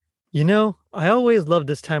I always loved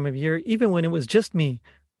this time of year, even when it was just me.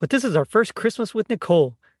 But this is our first Christmas with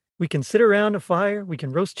Nicole. We can sit around a fire, we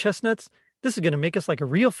can roast chestnuts. This is going to make us like a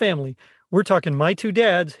real family. We're talking My Two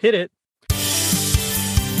Dads. Hit it.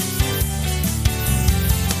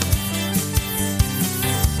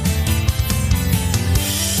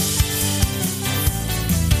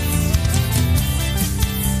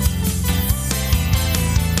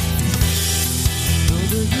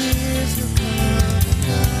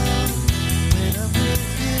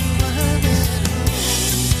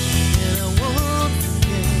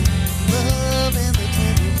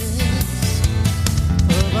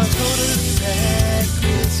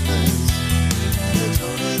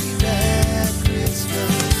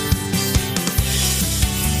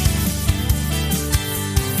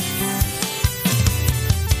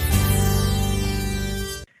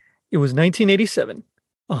 It was 1987.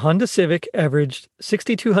 A Honda Civic averaged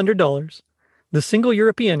 $6,200. The Single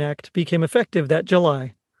European Act became effective that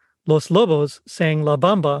July. Los Lobos sang La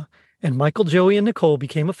Bamba, and Michael, Joey, and Nicole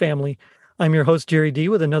became a family. I'm your host, Jerry D,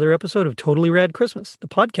 with another episode of Totally Rad Christmas, the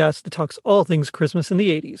podcast that talks all things Christmas in the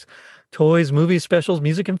 80s. Toys, movies, specials,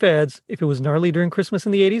 music, and fads. If it was gnarly during Christmas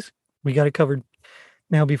in the 80s, we got it covered.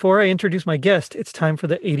 Now, before I introduce my guest, it's time for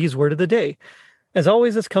the 80s word of the day. As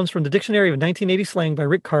always, this comes from the Dictionary of 1980 Slang by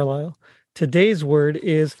Rick Carlisle. Today's word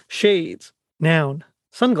is shades. Noun,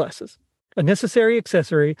 sunglasses. A necessary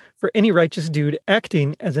accessory for any righteous dude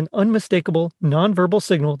acting as an unmistakable, nonverbal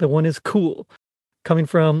signal that one is cool. Coming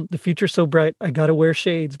from The Future So Bright, I Gotta Wear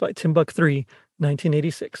Shades by Timbuk 3,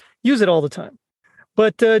 1986. Use it all the time.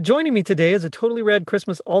 But joining me today is a Totally Rad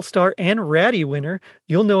Christmas All-Star and Ratty winner.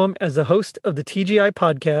 You'll know him as the host of the TGI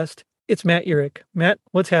podcast. It's Matt Urich. Matt,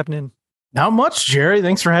 what's happening? Not much, Jerry.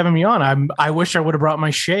 Thanks for having me on. I wish I would have brought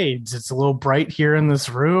my shades. It's a little bright here in this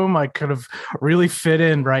room. I could have really fit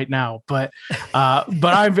in right now, but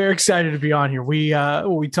I'm very excited to be on here. We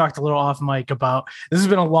talked a little off mic about this has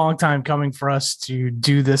been a long time coming for us to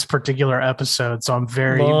do this particular episode, so I'm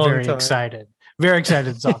very excited. Very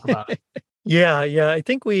excited to talk about it. Yeah. I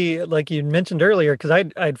think we, like you mentioned earlier, because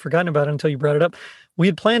I'd forgotten about it until you brought it up. We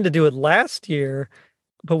had planned to do it last year,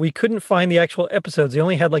 but we couldn't find the actual episodes. They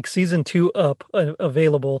only had like season 2 up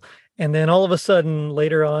available. And then all of a sudden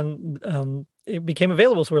later on, it became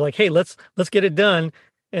available. So we're like, hey, let's get it done.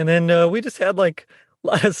 And then we just had like a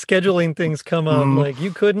lot of scheduling things come up. Like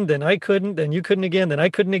you couldn't, then I couldn't, then you couldn't again, then I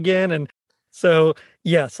couldn't again. And so,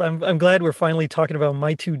 yes, I'm glad we're finally talking about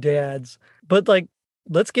My Two Dads. But like,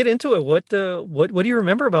 let's get into it. What do you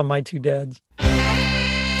remember about My Two Dads?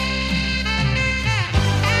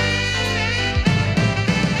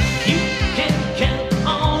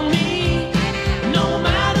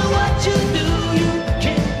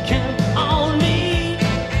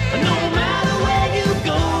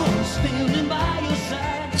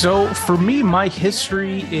 So for me, my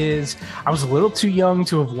history is I was a little too young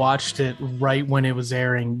to have watched it right when it was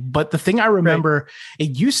airing. But the thing I remember,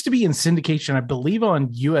 It used to be in syndication, I believe on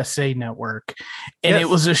USA Network. And It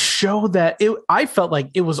was a show that I felt like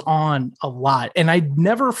it was on a lot. And I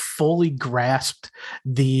never fully grasped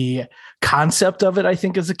the concept of it. I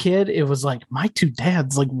think as a kid, it was like My Two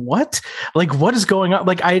Dads, like what is going on?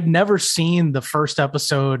 Like I had never seen the first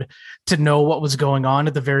episode to know what was going on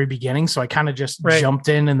at the very beginning. So I kind of just jumped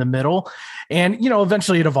in the middle, and,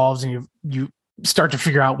 eventually it evolves and you start to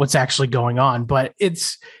figure out what's actually going on. But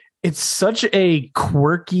it's such a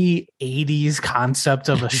quirky 80s concept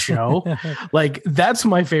of a show. Like that's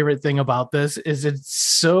my favorite thing about this is it's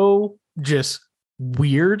so just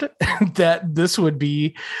weird that this would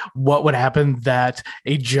be what would happen, that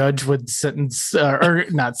a judge would sentence or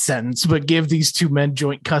not sentence, but give these two men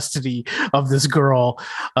joint custody of this girl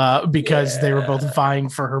because they were both vying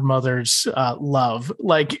for her mother's love.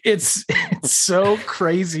 Like it's so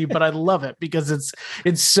crazy, but I love it because it's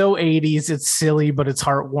so 80s. It's silly, but it's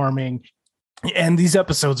heartwarming. And these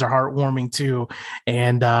episodes are heartwarming too.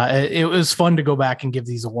 And it was fun to go back and give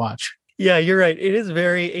these a watch. Yeah, you're right. It is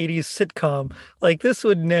very 80s sitcom. Like this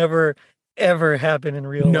would never, ever happen in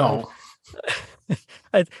real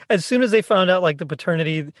life. As soon as they found out like the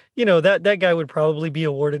paternity, that guy would probably be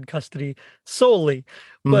awarded custody solely.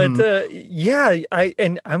 But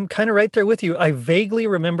I'm kind of right there with you. I vaguely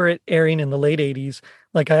remember it airing in the late 80s.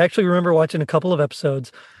 Like I actually remember watching a couple of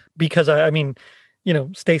episodes because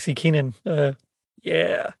Stacey Keenan, as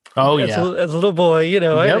a little boy,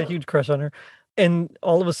 I had a huge crush on her. And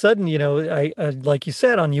all of a sudden, I like you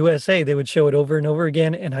said, on USA, they would show it over and over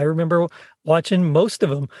again. And I remember watching most of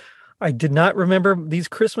them. I did not remember these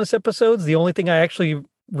Christmas episodes. The only thing I actually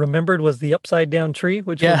remembered was the upside down tree,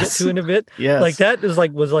 which we'll get to in a bit. Yes. Like that was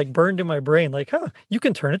like burned in my brain. Like, you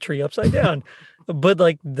can turn a tree upside down. but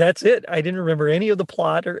like that's it. I didn't remember any of the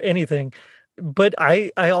plot or anything. But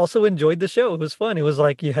I also enjoyed the show. It was fun. It was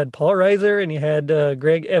like you had Paul Reiser and you had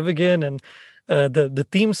Greg Evigan, and the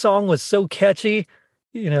theme song was so catchy.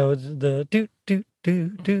 You know, the do do do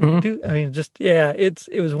do Mhm. do. I mean, just yeah, it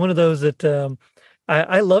was one of those that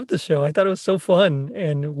I loved the show. I thought it was so fun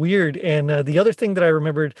and weird. And the other thing that I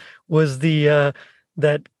remembered was the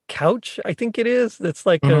that couch. I think it is. That's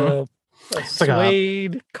like Mhm. a It's like a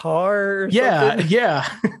suede car or yeah, something. yeah.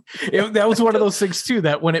 That was one of those things too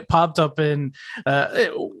that when it popped up in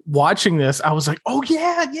watching this, I was like, oh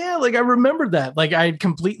yeah, yeah. Like I remembered that. Like I had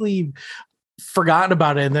completely forgotten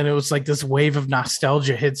about it, and then it was like this wave of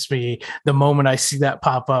nostalgia hits me the moment I see that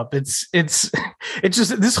pop up. It's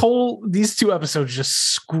just these two episodes just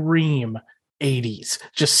scream 80s,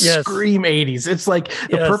 just Yes, scream 80s. It's like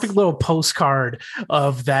the perfect yes. little postcard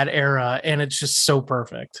of that era, and it's just so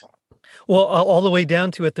perfect. Well, all the way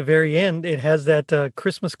down to at the very end, it has that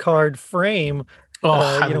Christmas card frame, Oh,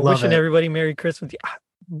 I love wishing it. everybody Merry Christmas.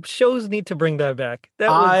 Shows need to bring that back. That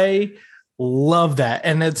was, I love that.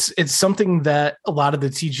 And it's something that a lot of the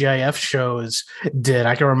TGIF shows did.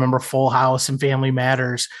 I can remember Full House and Family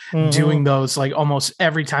Matters mhm. doing those like almost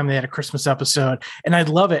every time they had a Christmas episode. And I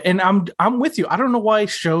love it. And I'm with you. I don't know why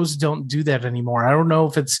shows don't do that anymore. I don't know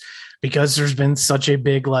if it's because there's been such a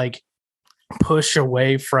big like push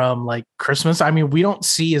away from like Christmas. I mean, we don't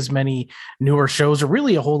see as many newer shows or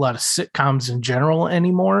really a whole lot of sitcoms in general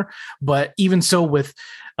anymore. But even so, with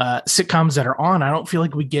sitcoms that are on, I don't feel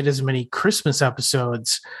like we get as many Christmas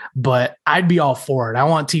episodes, but I'd be all for it. I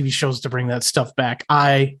want TV shows to bring that stuff back.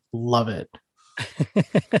 I love it.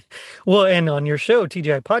 Well, and on your show,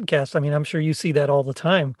 TGI Podcast, I mean, I'm sure you see that all the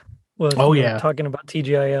time. Was Oh, yeah. talking about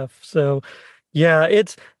TGIF. So, yeah,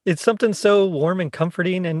 it's something so warm and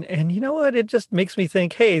comforting, and you know what? It just makes me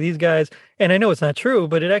think, hey, these guys. And I know it's not true,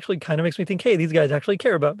 but it actually kind of makes me think, hey, these guys actually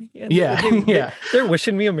care about me, and Yeah. Yeah. they're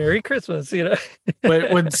wishing me a Merry Christmas. You know.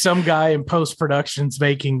 When some guy in post production's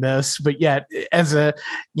making this, but yet as a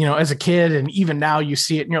as a kid and even now you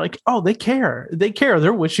see it and you're like, oh, they care,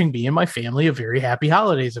 they're wishing me and my family a very happy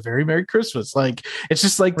holidays, a very Merry Christmas. Like it's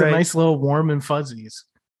just like the Right. nice little warm and fuzzies.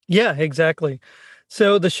 Yeah, exactly.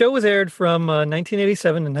 So the show was aired from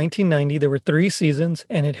 1987 to 1990. There were 3 seasons,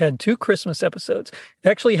 and it had 2 Christmas episodes. It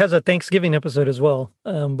actually has a Thanksgiving episode as well,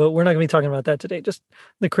 but we're not going to be talking about that today. Just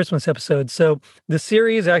the Christmas episode. So the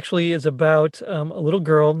series actually is about a little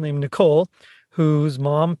girl named Nicole, whose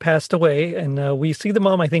mom passed away, and we see the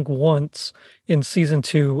mom I think once in season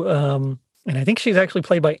 2, and I think she's actually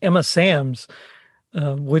played by Emma Samms,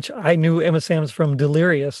 which I knew Emma Samms from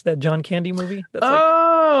Delirious, that John Candy movie. That's like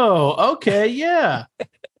Oh, okay, yeah.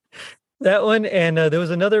 that one, and there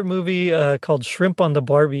was another movie called Shrimp on the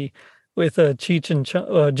Barbie with Cheech and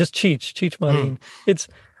just Cheech Mm. Marin. It's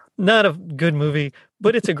not a good movie,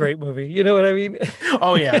 but it's a great movie. You know what I mean?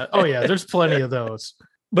 Oh yeah, oh yeah, there's plenty of those.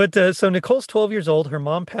 But so Nicole's 12 years old. Her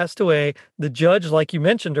mom passed away. The judge, like you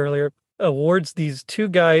mentioned earlier, awards these 2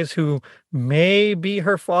 guys who may be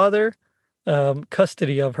her father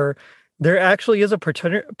custody of her. There actually is a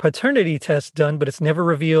paternity test done, but it's never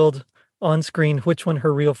revealed on screen which one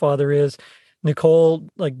her real father is. Nicole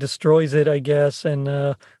like destroys it, I guess, and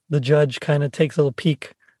the judge kind of takes a little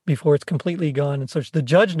peek before it's completely gone, and so the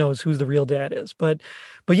judge knows who the real dad is. But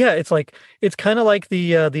yeah, it's kind of like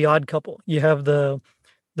the Odd Couple. You have the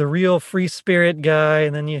real free spirit guy,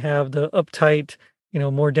 and then you have the uptight,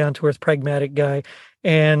 more down to earth, pragmatic guy,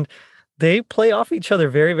 and they play off each other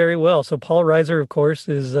very, very well. So Paul Reiser, of course,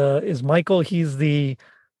 is Michael. He's the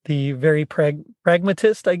very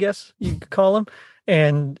pragmatist, I guess you could call him.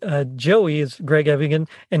 And Joey is Greg Evigan,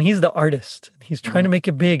 and he's the artist. He's trying to make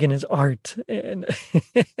it big in his art. And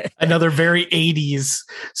Another very 80s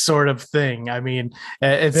sort of thing. I mean,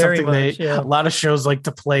 it's very something much, a yeah. lot of shows like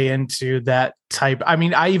to play into that type. I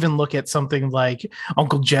mean, I even look at something like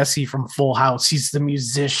Uncle Jesse from Full House. He's the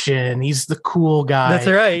musician, he's the cool That's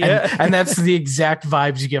guy. right, And yeah. and that's the exact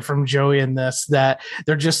vibes you get from Joey in this, that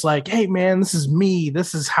they're just like, hey man, this is me.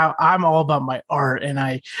 This is how I'm all about my art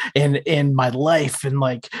and in my life. And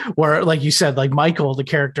like where like you said, like Michael, the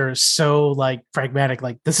character is so like pragmatic,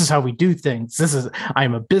 like this is how we do things. This is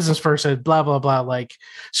I'm a business person, blah, blah, blah, like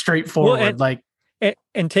Well, straightforward. Like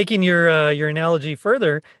and taking your analogy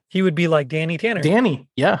further, he would be like Danny Tanner. Danny.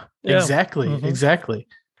 Yeah, Yeah. exactly. Hmm. Exactly.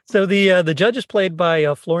 So the judge is played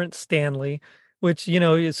by Florence Stanley, which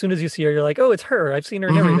as soon as you see her, you're like, oh, it's her. I've seen her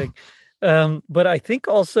in Mm-hmm. everything. But I think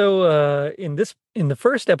also in the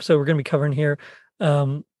first episode we're going to be covering here,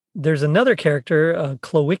 there's another character,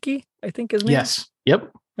 Klowicki, I think his name. Yes.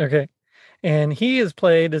 Yep. Okay, and he is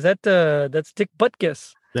played. Is that that's Dick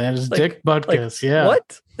Butkus? That is Dick Butkus. Yeah.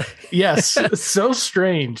 What? Yes. So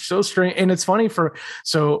strange. And it's funny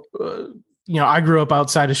I grew up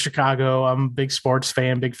outside of Chicago. I'm a big sports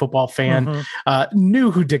fan, big football fan.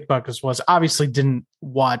 Knew who Dick Butkus was. Obviously didn't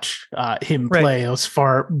watch him play. It was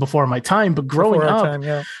far before my time, but growing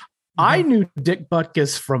up, I knew Dick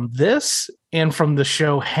Butkus from this and from the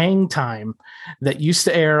show Hang Time that used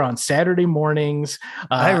to air on Saturday mornings.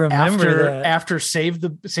 I remember after Saved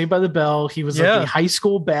by the Bell. He was like a high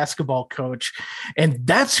school basketball coach, and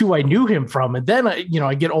that's who I knew him from. And then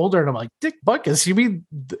I get older and I'm like, Dick Butkus, you mean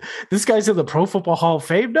this guy's in the Pro Football Hall of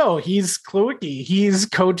Fame? No, he's Klawicki. He's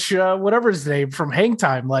Coach whatever his name from Hang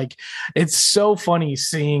Time. Like, it's so funny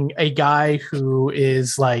seeing a guy who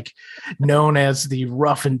is like known as the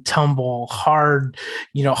rough and tumble,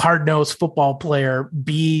 hard-nosed football player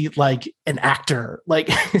be like an actor. Like,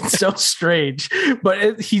 it's so strange,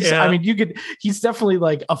 but he's definitely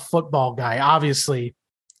like a football guy. Obviously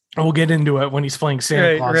we'll get into it when he's playing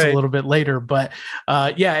Santa Claus a little bit later, but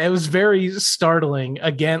it was very startling.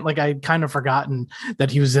 Again, like, I'd kind of forgotten that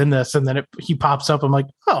he was in this, and then he pops up. I'm like,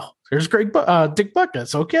 oh, there's Dick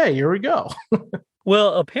Butkus. Okay, here we go.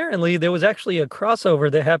 Well, apparently there was actually a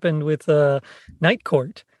crossover that happened with Night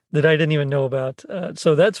Court that I didn't even know about.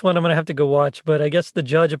 So that's one I'm going to have to go watch. But I guess the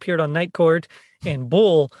judge appeared on Night Court and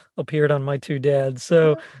Bull appeared on My Two Dads.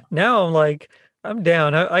 So now I'm like, I'm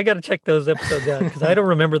down. I got to check those episodes out because I don't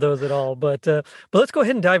remember those at all. But let's go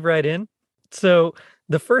ahead and dive right in. So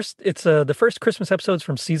the first Christmas episode's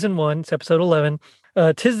from season 1. It's episode 11.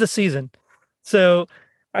 'Tis the Season. So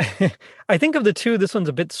I think of the two, this one's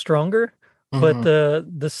a bit stronger. But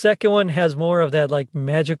the second one has more of that like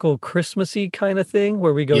magical Christmassy kind of thing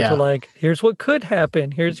where we go to like, here's what could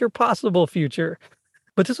happen. Here's your possible future.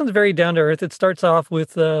 But this one's very down to earth. It starts off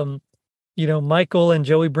with, Michael and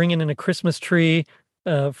Joey bringing in a Christmas tree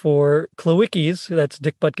for Klawicki's. That's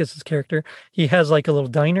Dick Butkus's character. He has like a little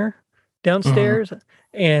diner downstairs.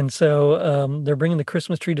 And so they're bringing the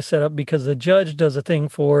Christmas tree to set up because the judge does a thing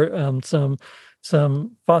for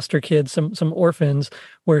some foster kids, some orphans,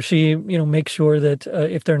 where she, makes sure that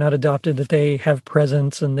if they're not adopted, that they have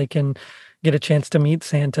presents and they can get a chance to meet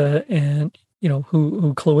Santa, and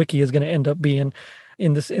who Klawicki is going to end up being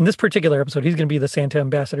in this particular episode. He's going to be the Santa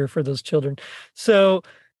ambassador for those children. So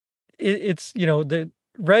it's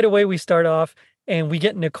right away we start off and we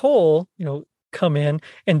get Nicole, come in,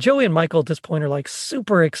 and Joey and Michael at this point are like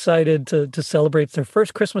super excited to celebrate their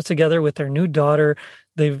first Christmas together with their new daughter.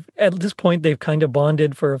 At this point they've kind of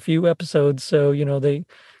bonded for a few episodes, so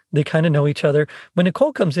they kind of know each other. When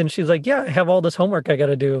Nicole comes in, she's like, yeah, I have all this homework I got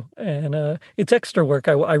to do, and it's extra work.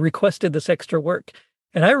 I requested this extra work.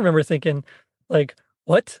 And I remember thinking, like,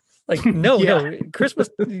 what? Like, no,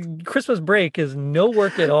 Christmas break is no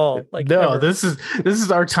work at all. Like, no, this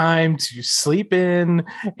is our time to sleep in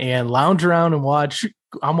and lounge around and watch.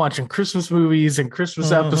 I'm watching Christmas movies and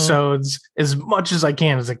Christmas episodes as much as I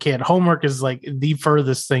can as a kid. Homework is like the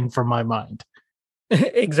furthest thing from my mind.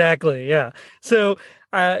 Exactly. Yeah. So,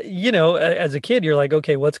 as a kid, you're like,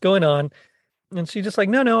 okay, what's going on? And she's just like,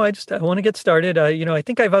 no, I want to get started. I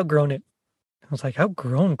think I've outgrown it. I was like,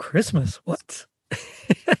 outgrown Christmas? What?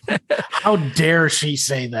 How dare she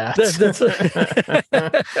say that?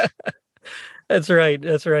 That's right.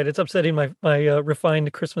 It's upsetting my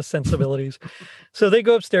refined Christmas sensibilities. So they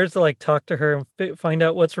go upstairs to like talk to her and find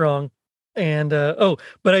out what's wrong. And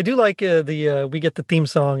but I do like we get the theme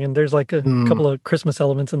song, and there's like a couple of Christmas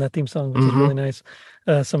elements in that theme song, which is really nice.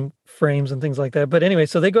 Some frames and things like that. But anyway,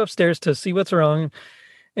 so they go upstairs to see what's wrong.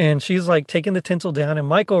 And she's like taking the tinsel down, and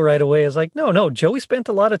Michael right away is like, no, Joey spent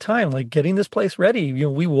a lot of time like getting this place ready.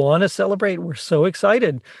 We want to celebrate. We're so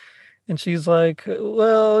excited. And she's like,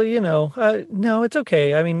 well, no, it's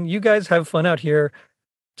okay. I mean, you guys have fun out here.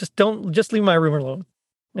 Just leave my room alone.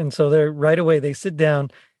 And so they sit down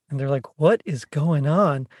and they're like, what is going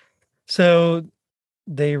on? So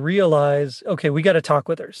they realize, okay, we got to talk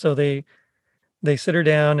with her. So they sit her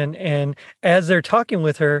down, and as they're talking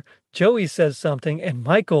with her, Joey says something, and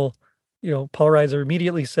Michael, Paul Reiser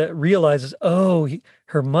immediately realizes,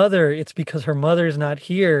 her mother, it's because her mother's not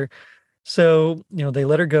here. So, they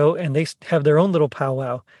let her go, and they have their own little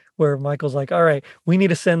powwow where Michael's like, all right, we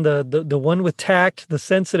need to send the one with tact, the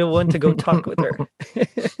sensitive one, to go talk with her.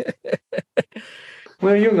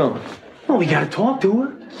 Where are you going? Well, we got to talk to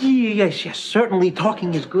her. Yes, certainly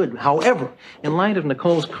talking is good. However, in light of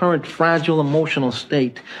Nicole's current fragile emotional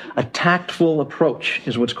state, a tactful approach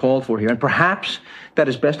is what's called for here. And perhaps that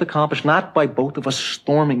is best accomplished not by both of us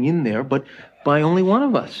storming in there, but by only one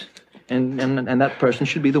of us. And that person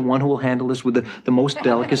should be the one who will handle this with the most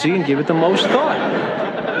delicacy and give it the most thought.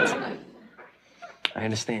 I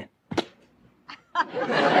understand.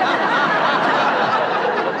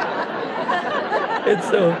 And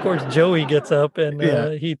so, of course, Joey gets up and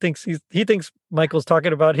he thinks Michael's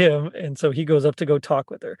talking about him, and so he goes up to go talk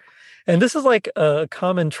with her. And this is like a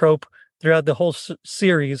common trope throughout the whole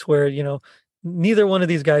series, where neither one of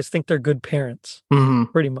these guys think they're good parents,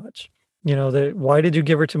 pretty much. Why did you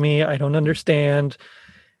give her to me? I don't understand.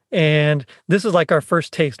 And this is like our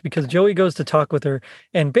first taste, because Joey goes to talk with her,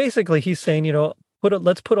 and basically he's saying,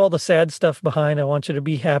 let's put all the sad stuff behind. I want you to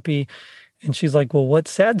be happy. And she's like, well, what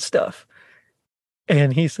sad stuff?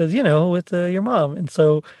 And he says, with your mom. And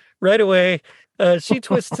so right away, she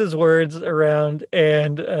twists his words around,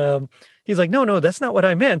 and he's like, no, that's not what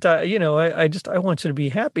I meant. I want you to be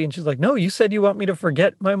happy. And she's like, no, you said you want me to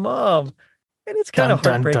forget my mom. And it's kind of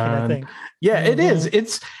heartbreaking, I think. Yeah, it is.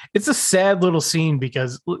 It's a sad little scene,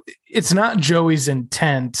 because it's not Joey's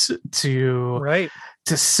intent to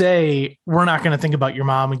say, we're not going to think about your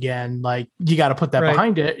mom again. Like, you got to put that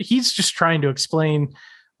behind it. He's just trying to explain,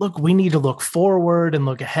 look, we need to look forward and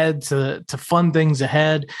look ahead to fun things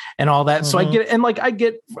ahead and all that. So I get it. And like, I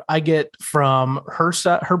get from her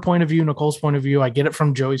point of view, Nicole's point of view. I get it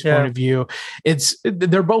from Joey's point of view.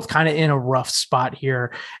 They're both kind of in a rough spot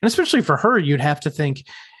here. And especially for her, you'd have to think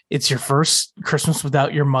it's your first Christmas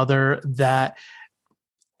without your mother, that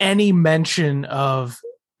any mention of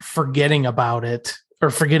forgetting about it or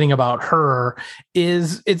forgetting about her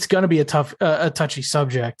it's going to be a touchy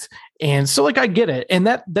subject. And so, like, I get it. And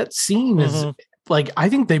that scene is like, I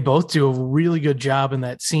think they both do a really good job in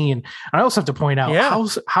that scene. I also have to point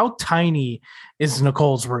out how tiny is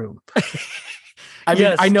Nicole's room. I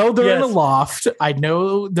mean, I know they're in a loft. I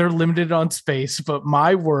know they're limited on space, but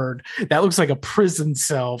my word, that looks like a prison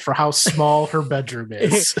cell for how small her bedroom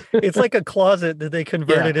is. It's like a closet that they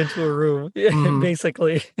converted into a room,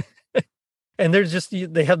 basically. And there's just,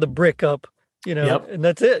 they have the brick up, and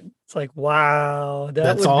that's it. It's like, wow,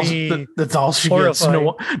 that's all she horrifying.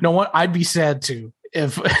 Gets. No one, I'd be sad too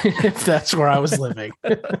if that's where I was living.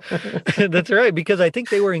 That's right, because I think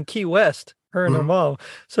they were in Key West, her and her mom.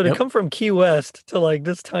 So to come from Key West to like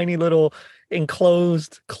this tiny little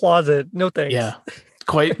enclosed closet, no thanks. Yeah,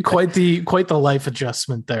 quite the life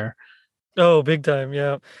adjustment there. Oh, big time,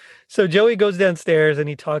 yeah. So Joey goes downstairs and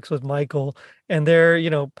he talks with Michael, and they're,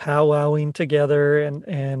 powwowing together,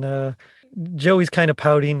 and Joey's kind of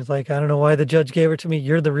pouting. He's like, I don't know why the judge gave her to me.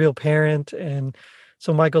 You're the real parent. And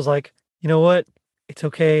so Michael's like, you know what? It's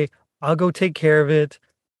okay. I'll go take care of it.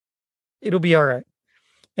 It'll be all right.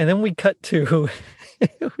 And then we cut to,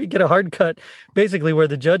 we get a hard cut, basically where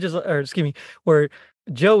where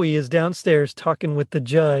Joey is downstairs talking with the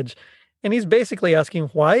judge. And he's basically asking,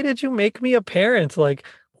 why did you make me a parent? Like,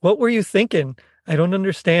 what were you thinking? I don't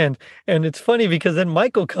understand. And it's funny because then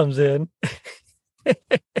Michael comes in,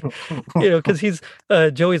 because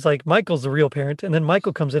Joey's like, Michael's the real parent. And then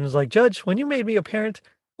Michael comes in and is like, Judge, when you made me a parent,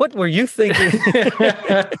 what were you thinking?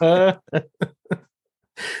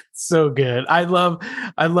 So good. I love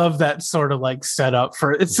that sort of like setup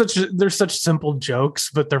for they're such simple jokes,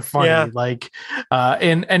 but they're funny. Yeah. Like,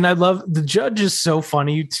 and I love the judge is so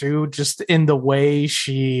funny too, just in the way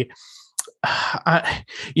she,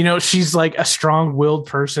 she's like a strong-willed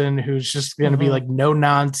person who's just going to be like no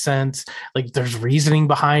nonsense. Like, there's reasoning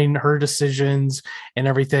behind her decisions and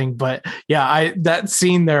everything. But yeah, that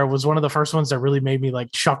scene there was one of the first ones that really made me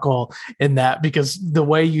like chuckle in that, because the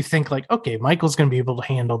way you think like, okay, Michael's going to be able to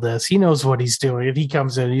handle this. He knows what he's doing. And he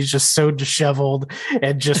comes in, he's just so disheveled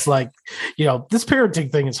and just like, this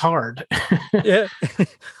parenting thing is hard. Yeah.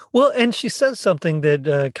 Well, and she says something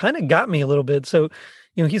that kind of got me a little bit. So,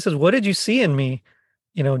 he says, what did you see in me?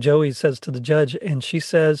 Joey says to the judge, and she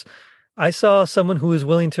says, I saw someone who was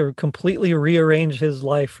willing to completely rearrange his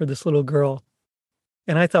life for this little girl.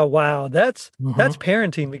 And I thought, wow, that's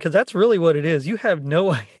parenting, because that's really what it is. You have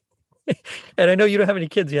no idea. And I know you don't have any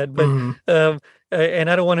kids yet, but, and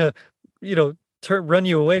I don't want to, run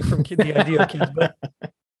you away from the idea of kids, but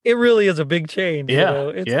it really is a big change. Yeah.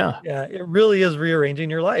 It really is rearranging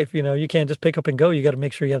your life. You can't just pick up and go. You got to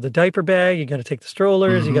make sure you have the diaper bag. You got to take the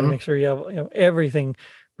strollers. You got to make sure you have, everything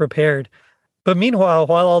prepared. But meanwhile,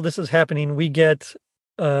 while all this is happening, we get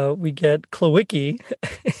Klawicki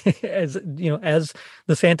as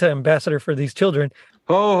the Santa ambassador for these children.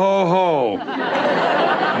 Ho, ho, ho.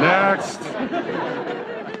 Next.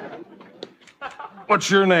 What's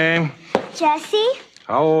your name? Jesse.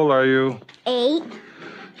 How old are you? 8.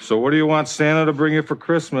 So what do you want Santa to bring you for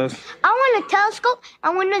Christmas? I want a telescope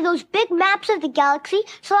and one of those big maps of the galaxy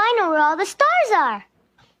so I know where all the stars are.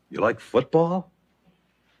 You like football?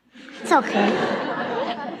 It's okay.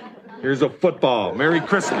 Here's a football. Merry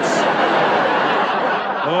Christmas.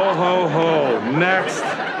 Ho, ho, ho. Next.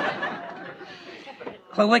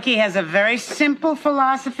 Klawicki has a very simple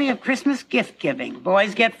philosophy of Christmas gift giving.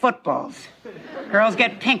 Boys get footballs. Girls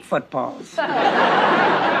get pink footballs.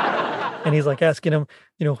 And he's like asking him,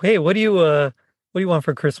 hey, what do you want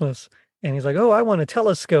for Christmas? And he's like, oh, I want a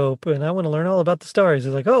telescope and I want to learn all about the stars.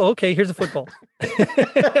 He's like, oh, okay, here's a football.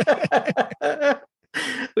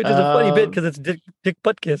 Which is a funny bit because it's Dick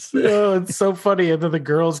Butkus. Oh, it's so funny. And then the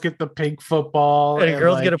girls get the pink football. And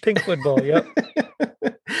girls get a pink football, yep.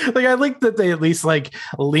 Like, I like that they at least like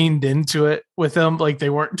leaned into it with him. Like, they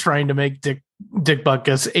weren't trying to make Dick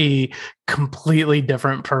Butkus a completely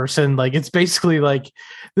different person. Like, it's basically like,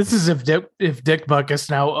 this is if Dick Butkus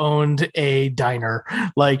now owned a diner.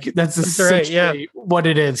 Like, that's essentially what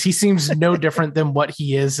it is. He seems no different than what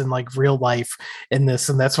he is in like real life in this.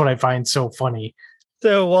 And that's what I find so funny.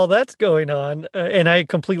 So while that's going on, and I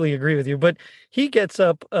completely agree with you, but he gets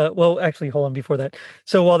up, well, actually, hold on before that.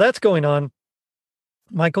 So while that's going on,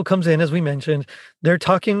 Michael comes in, as we mentioned. They're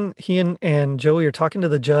talking, he and Joey are talking to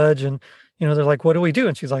the judge, and, they're like, what do we do?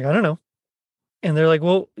 And she's like, I don't know. And they're like,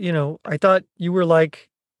 well, I thought you were like,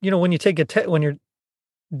 when you take when you're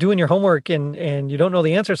doing your homework and you don't know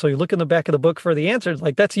the answer, so you look in the back of the book for the answers,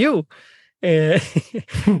 like, that's you. And,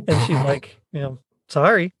 and she's like,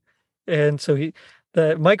 sorry. And so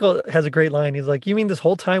Michael has a great line. He's like, you mean this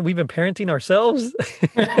whole time we've been parenting ourselves?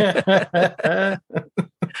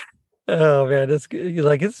 Oh man, it's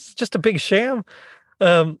just a big sham.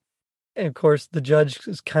 And of course the judge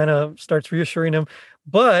kind of starts reassuring him.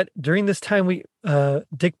 But during this time,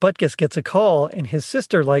 Dick Butkus gets a call, and his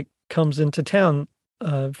sister like comes into town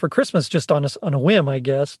for Christmas just on a whim, I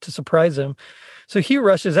guess, to surprise him. So he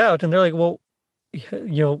rushes out, and they're like, well,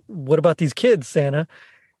 what about these kids, Santa?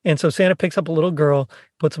 And so Santa picks up a little girl,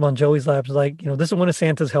 puts him on Joey's lap. Is like, this is one of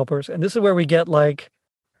Santa's helpers. And this is where we get like,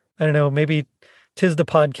 I don't know, maybe Tis the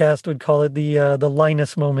Podcast would call it the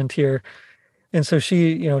Linus moment here. And so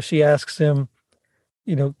she asks him,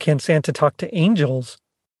 can Santa talk to angels?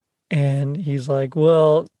 And he's like,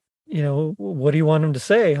 well, what do you want him to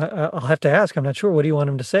say? I'll have to ask. I'm not sure. What do you want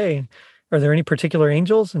him to say? Are there any particular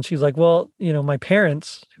angels? And she's like, well, my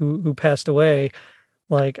parents who passed away,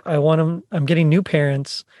 like, I'm getting new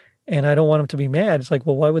parents and I don't want them to be mad. It's like,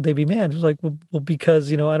 well, why would they be mad? It's like, well,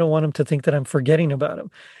 because, I don't want them to think that I'm forgetting about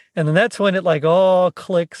them. And then that's when it like all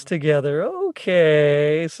clicks together.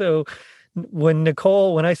 Okay. So when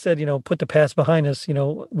I said, put the past behind us, we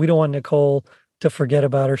don't want Nicole to forget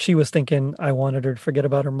about her. She was thinking I wanted her to forget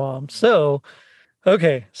about her mom. So,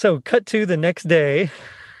 okay. So cut to the next day,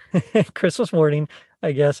 Christmas morning,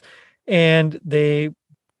 I guess. And they,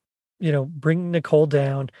 bring Nicole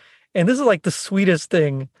down. And this is like the sweetest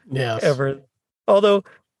thing ever. Although,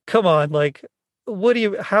 come on, like,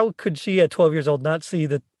 how could she at 12 years old not see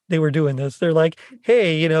that they were doing this? They're like,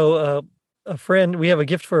 hey, a friend, we have a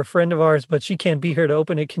gift for a friend of ours, but she can't be here to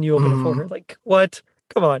open it. Can you open it for her? Like, what?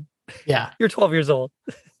 Come on. Yeah. You're 12 years old.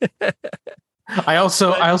 I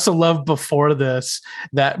also love before this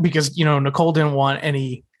that because, Nicole didn't want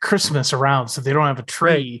any Christmas around, so they don't have a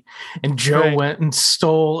tree. Right. And Joe went and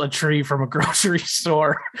stole a tree from a grocery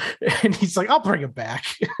store, and he's like, "I'll bring it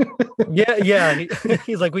back." yeah.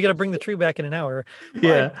 He's like, "We got to bring the tree back in an hour."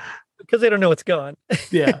 Yeah, because they don't know it's gone.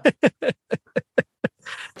 Yeah. Did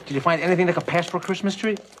you find anything that could pass for a Christmas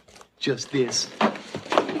tree? Just this.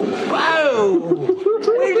 Whoa!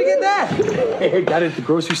 Where did you get that? Hey, I got it at the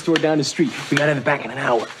grocery store down the street. We got to have it back in an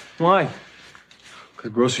hour. Why? Because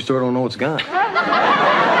the grocery store don't know it's gone.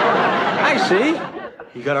 I see.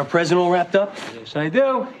 You got our present all wrapped up? Yes, I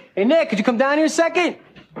do. Hey, Nick, could you come down here a second?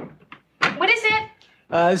 What is it?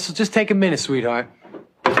 This will just take a minute, sweetheart.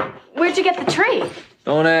 Where'd you get the tree?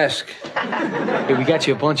 Don't ask. Hey, we got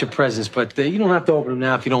you a bunch of presents, but you don't have to open them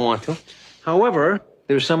now if you don't want to. However,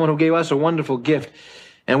 there's someone who gave us a wonderful gift,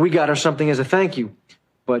 and we got her something as a thank you.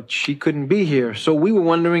 But she couldn't be here, so we were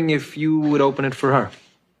wondering if you would open it for her.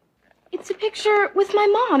 It's a picture with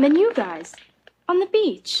my mom and you guys on the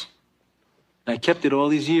beach. I kept it all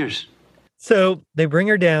these years. So they bring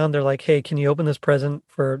her down. They're like, hey, can you open this present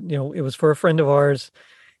for, it was for a friend of ours.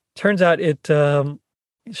 Turns out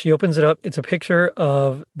she opens it up. It's a picture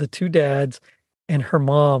of the two dads and her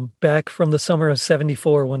mom back from the summer of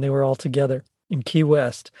 1974 when they were all together in Key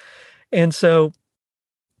West. And so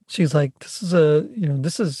she's like, this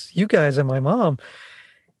is you guys and my mom.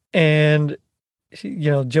 And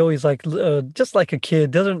Joey's like, just like a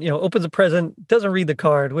kid, doesn't, opens a present, doesn't read the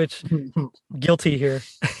card, which guilty here.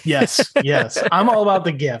 Yes. I'm all about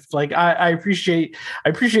the gift. Like I appreciate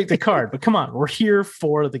the card, but come on, we're here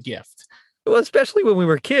for the gift. Well, especially when we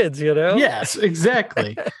were kids, Yes,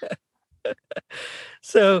 exactly.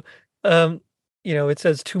 So, it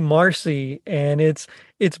says to Marcy, and it's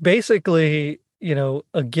basically,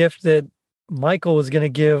 a gift that Michael was going to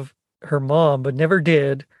give her mom, but never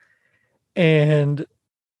did. And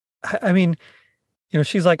I mean,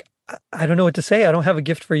 she's like, I don't know what to say. I don't have a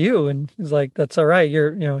gift for you. And he's like, that's all right.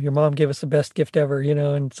 Your mom gave us the best gift ever,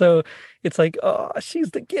 and so it's like, oh,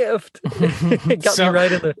 she's the gift. It got me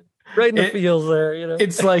right in the feels there,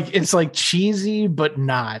 It's like cheesy, but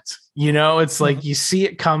not, it's like you see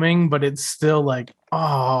it coming, but it's still like,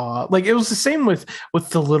 oh, like it was the same with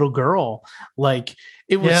the little girl. Like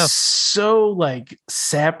it was so like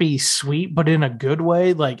sappy sweet, but in a good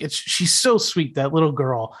way. Like she's so sweet, that little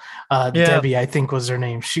girl. Debbie, I think was her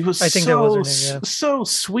name. She was so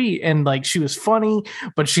sweet, and like she was funny,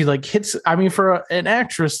 but she like hits, I mean, for an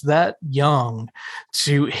actress that young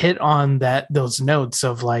to hit on those notes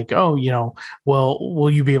of like, oh, well,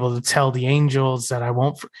 will you be able to tell the angels that I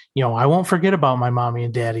won't forget about my mommy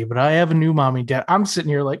and daddy, but I have a new mommy and dad. I'm sitting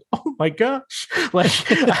here like, oh my gosh. Like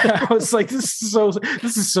I was like, this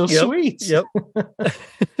is so sweet. Yep.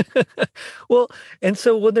 Well, and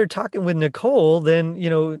so when they're talking with Nicole,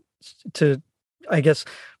 then, to, I guess,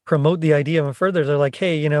 promote the idea even further, they're like,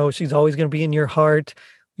 hey, she's always going to be in your heart.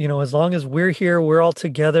 As long as we're here, we're all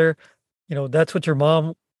together. That's what your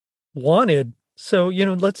mom wanted. So,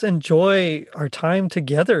 let's enjoy our time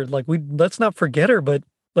together. Like let's not forget her, but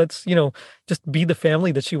let's, just be the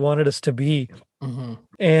family that she wanted us to be. Mm-hmm.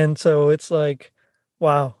 And so it's like,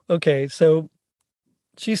 wow. Okay. So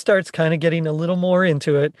she starts kind of getting a little more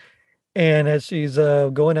into it. And as she's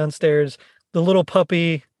going downstairs, the little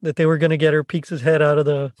puppy that they were going to get her peeks his head out of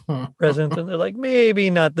the present. And they're like, maybe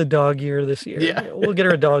not the dog year this year. Yeah. We'll get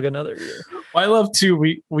her a dog another year. Well, I love too.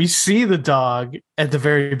 We see the dog at the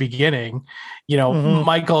very beginning.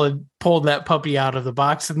 Michael had pulled that puppy out of the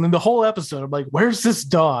box, and then the whole episode, I'm like, "Where's this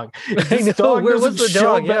dog? If this dog where was the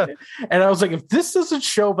dog?" Yeah, and I was like, if this doesn't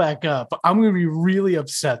show back up, I'm going to be really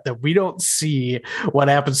upset that we don't see what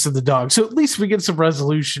happens to the dog. So at least we get some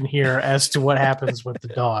resolution here as to what happens with the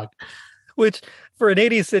dog. Which, for an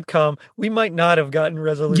 80s sitcom, we might not have gotten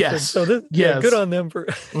resolution. Yes. So good on them for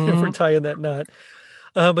for tying that knot.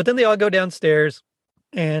 But then they all go downstairs,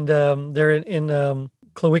 and they're in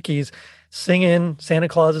Klawicki's singing Santa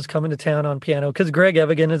Claus is Coming to Town on piano, because Greg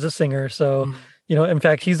Evigan is a singer. So, in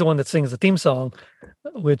fact, he's the one that sings the theme song,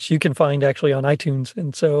 which you can find actually on iTunes.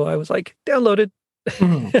 And so I was like, downloaded.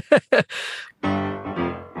 You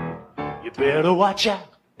better watch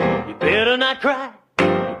out. You better not cry.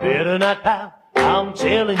 You better not pout. I'm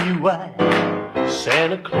telling you why.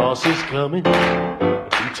 Santa Claus is coming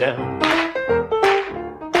to town.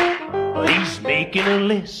 He's making a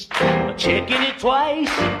list, checking it twice.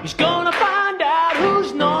 He's gonna find out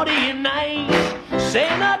who's naughty and nice.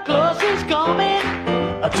 Santa Claus is coming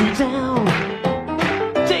to town.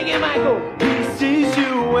 Take it, Michael. He sees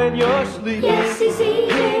you when you're sleeping. Yes, he sees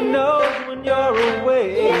you. He knows when you're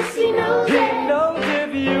awake. Yes, he knows He it. knows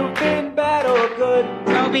if you've been bad or good.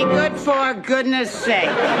 So be good for goodness sake.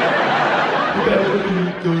 Better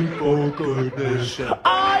be good for goodness sake.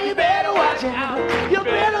 Oh, you better watch out. You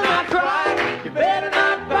better not cry. You better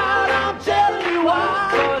not pout. I'm telling you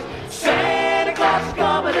why. 'Cause Santa Claus is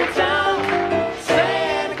coming to town.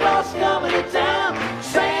 Santa Claus is coming to town.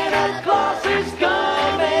 Santa Claus is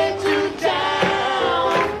coming to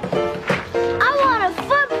town. I want a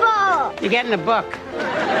football. You're getting a book.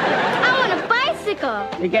 I want a bicycle.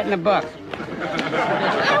 You're getting a book.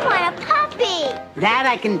 I want a puppy. That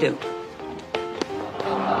I can do.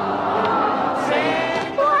 Wow.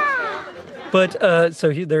 But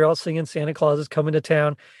so they're all singing Santa Claus is Coming to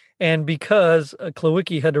Town. And because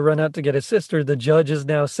Klawicki had to run out to get his sister, the judge is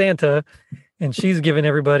now Santa, and she's giving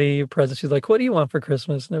everybody presents. She's like, what do you want for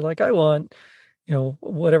Christmas? And they're like, I want,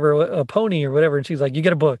 whatever, a pony or whatever. And she's like, you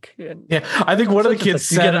get a book. And yeah, I think one of the kids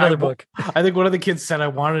said, you get another book. I think one of the kids said, I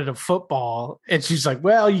wanted a football. And she's like,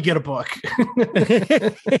 well, you get a book.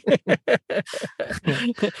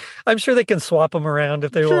 I'm sure they can swap them around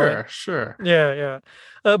if they want. Sure. Yeah.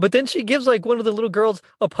 But then she gives like one of the little girls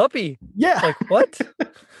a puppy. Yeah. Like, what?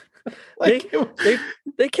 They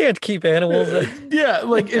can't keep animals. Yeah,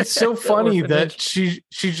 like it's so funny that she's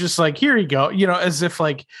just like, here you go, as if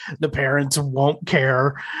like the parents won't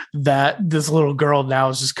care that this little girl now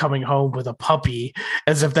is just coming home with a puppy,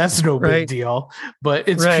 as if that's no big deal. But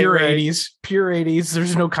it's pure 80s.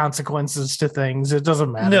 There's no consequences to things. It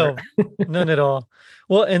doesn't matter. No, none at all.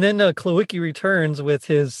 Well, and then Klawicki returns with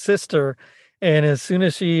his sister, and as soon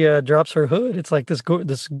as she drops her hood, it's like this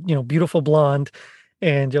beautiful blonde.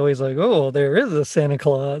 And Joey's like, oh, there is a Santa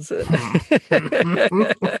Claus.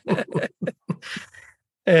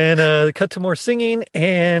 And cut to more singing,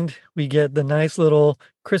 and we get the nice little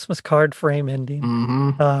Christmas card frame ending.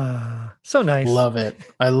 Mm-hmm. So nice. Love it.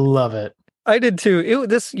 I love it. I did too.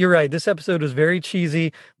 You're right. This episode was very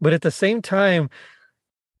cheesy, but at the same time,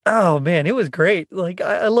 oh man, it was great. Like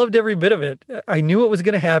I loved every bit of it. I knew what was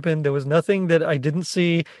going to happen. There was nothing that I didn't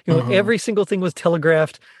see. Every single thing was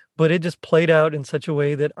telegraphed, but it just played out in such a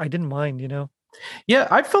way that I didn't mind. Yeah,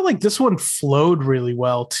 I felt like this one flowed really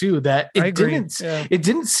well too. That I agree. Yeah. it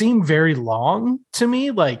didn't seem very long to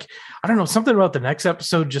me. Like, I don't know, something about the next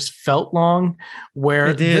episode just felt long.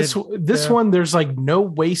 Where this one, there's like no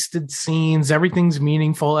wasted scenes. Everything's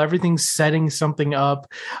meaningful. Everything's setting something up.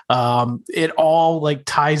 It all like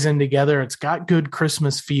ties in together. It's got good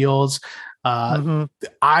Christmas feels. I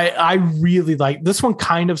really like this one,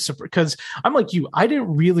 kind of, because I'm like you, I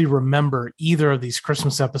didn't really remember either of these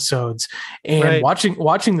Christmas episodes, and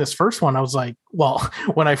watching this first one, I was like, well,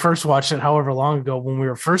 when I first watched it however long ago, when we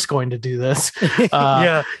were first going to do this,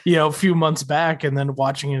 a few months back, and then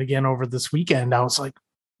watching it again over this weekend, I was like,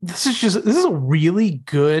 this is a really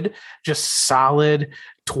good, just solid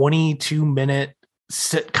 22-minute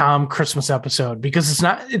sitcom Christmas episode, because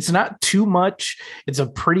it's not too much. It's a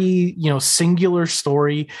pretty, singular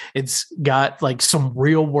story. It's got like some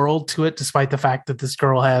real world to it, despite the fact that this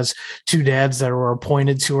girl has two dads that were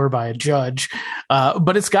appointed to her by a judge.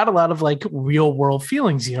 But it's got a lot of like real world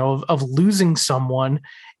feelings, of losing someone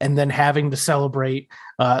and then having to celebrate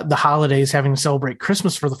the holidays, having to celebrate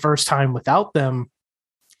Christmas for the first time without them.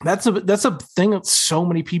 That's a thing that so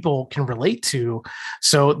many people can relate to.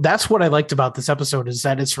 So that's what I liked about this episode, is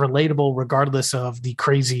that it's relatable regardless of the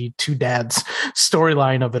crazy two dads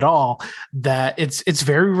storyline of it all. That it's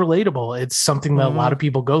very relatable. It's something that a lot of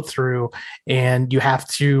people go through, and you have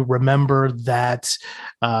to remember that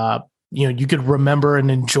you could remember and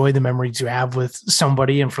enjoy the memories you have with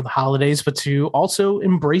somebody and for the holidays, but to also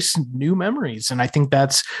embrace new memories. And I think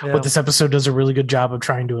that's what this episode does a really good job of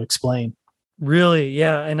trying to explain. Really,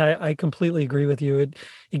 yeah, and I completely agree with you.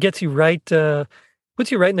 It gets you right,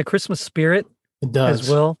 puts you right in the Christmas spirit. It does as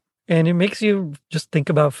well, and it makes you just think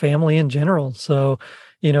about family in general. So,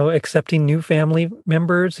 accepting new family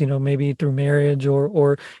members, maybe through marriage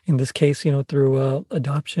or in this case, through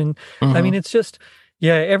adoption. I mean, it's just,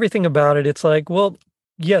 everything about it. It's like, well,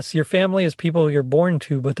 yes, your family is people you're born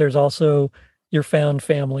to, but there's also your found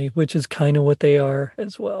family, which is kind of what they are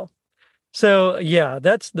as well. So,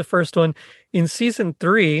 that's the first one. In season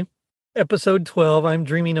 3, episode 12, I'm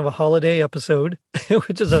dreaming of a holiday episode,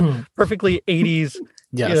 which is a perfectly 80s,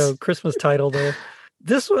 Christmas title there.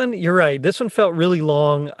 This one, you're right. This one felt really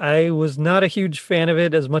long. I was not a huge fan of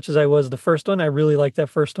it as much as I was the first one. I really liked that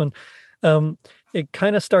first one. It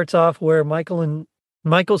kind of starts off where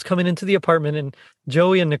Michael's coming into the apartment, and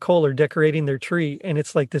Joey and Nicole are decorating their tree. And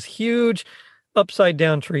it's like this huge upside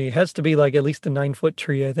down tree. It has to be like at least a 9-foot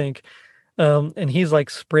tree, I think. And he's like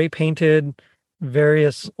spray painted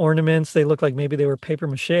various ornaments. They look like maybe they were paper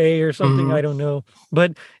mache or something. I don't know,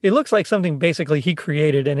 but it looks like something basically he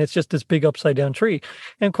created, and it's just this big upside down tree.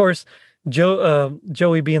 And of course,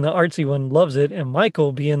 Joey being the artsy one loves it, and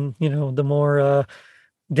Michael being, the more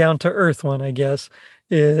down to earth one, I guess,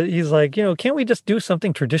 he's like, can't we just do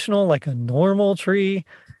something traditional like a normal tree?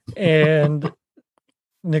 And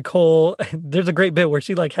Nicole, there's a great bit where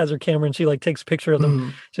she like has her camera and she like takes a picture of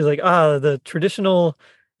them. She's like, the traditional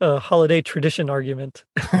holiday tradition argument.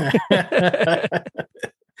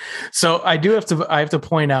 So I have to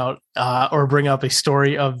point out or bring up a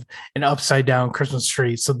story of an upside down Christmas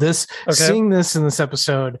tree. So seeing this in this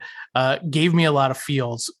episode gave me a lot of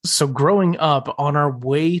feels. So growing up, on our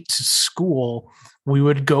way to school, we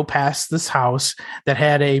would go past this house that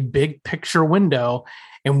had a big picture window.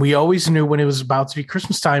 And we always knew when it was about to be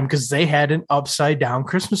Christmas time because they had an upside down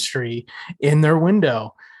Christmas tree in their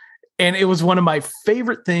window. And it was one of my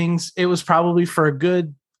favorite things. It was probably for a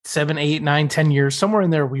good 7, 8, 9, 10 years, somewhere in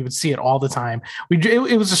there, we would see it all the time.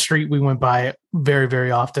 It was a street we went by very, very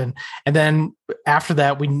often. And then after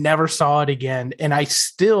that, we never saw it again. And I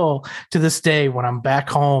still, to this day, when I'm back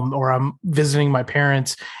home or I'm visiting my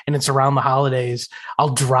parents and it's around the holidays,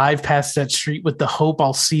 I'll drive past that street with the hope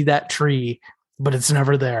I'll see that tree, but it's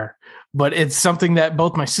never there. But it's something that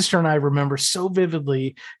both my sister and I remember so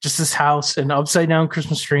vividly, just this house, an upside down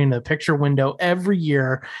Christmas tree in the picture window every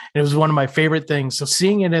year. And it was one of my favorite things. So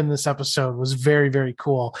seeing it in this episode was very, very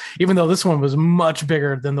cool, even though this one was much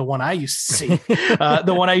bigger than the one I used to see.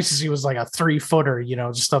 The one I used to see was like a 3-footer,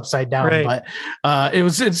 just upside down. Right. But it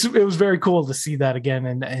was very cool to see that again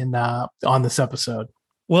and on this episode.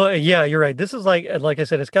 Well, yeah, you're right. This is like I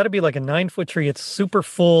said, it's got to be like a 9-foot tree. It's super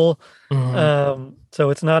full. So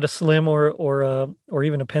it's not a slim or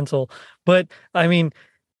even a pencil, but I mean,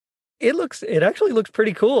 it actually looks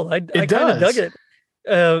pretty cool. I kind of dug it.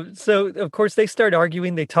 So of course they start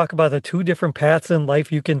arguing. They talk about the 2 different paths in life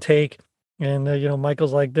you can take. And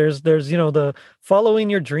Michael's like, there's the following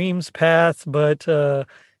your dreams path, but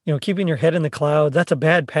keeping your head in the clouds, that's a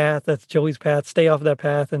bad path. That's Joey's path. Stay off that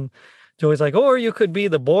path. And Joey's like, or you could be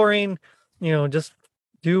the boring, just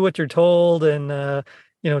do what you're told and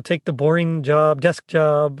take the boring job, desk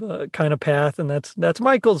job kind of path. And that's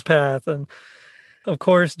Michael's path. And of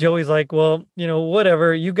course, Joey's like, well,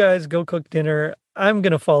 whatever. You guys go cook dinner. I'm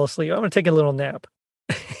gonna fall asleep. I'm gonna take a little nap.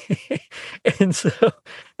 And so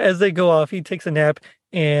as they go off, he takes a nap,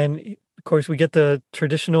 and of course we get the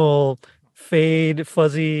traditional fade,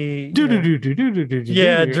 fuzzy,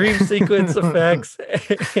 dream sequence effects.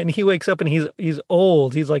 And he wakes up and he's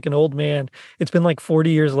old. He's like an old man. It's been like 40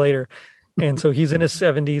 years later. And so he's in his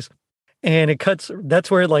 70s. And it cuts, that's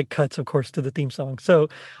where it like cuts, of course, to the theme song. So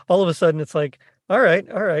all of a sudden it's like, all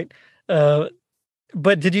right.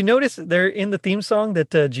 But did you notice there in the theme song that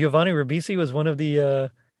Giovanni Ribisi was one of the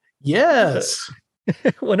yes.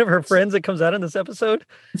 One of her friends that comes out in this episode?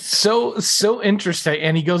 So interesting.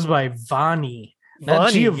 And he goes by Vani.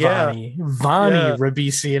 Not Giovanni, yeah. Vani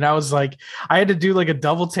Ribisi. And I was like, I had to do like a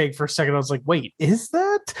double take for a second. I was like, wait, is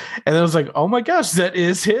that? And I was like, oh my gosh, that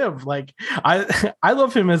is him. Like, I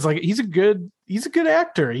love him as like, he's a good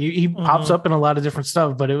actor. He pops up in a lot of different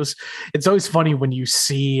stuff, but it's always funny when you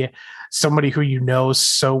see somebody who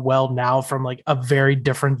so well now from like a very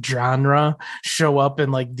different genre show up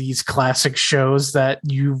in like these classic shows that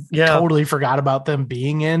you totally forgot about them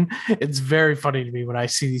being in. It's very funny to me when I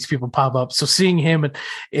see these people pop up. So seeing him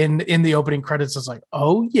in the opening credits, I was like,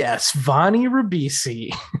 oh yes, Vani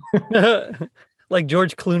Ribisi. Like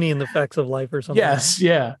George Clooney in The Facts of Life or something. Yes,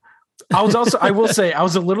 yeah. I will say I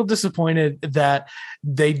was a little disappointed that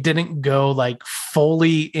they didn't go like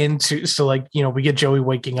fully into, so like, we get Joey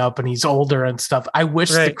waking up and he's older and stuff. I wish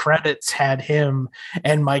the credits had him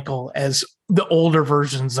and Michael as the older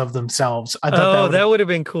versions of themselves. I thought that would have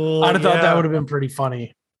been cool. I thought that would have been pretty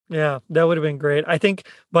funny. Yeah, that would have been great. I think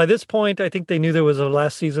by this point, they knew there was a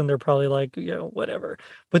last season. They're probably like, whatever.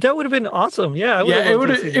 But that would have been awesome. Yeah, it would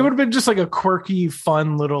have been just like a quirky,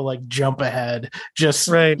 fun little like jump ahead, just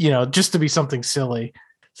just to be something silly.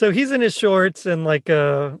 So he's in his shorts and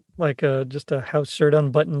just a house shirt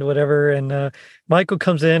unbuttoned, whatever. And Michael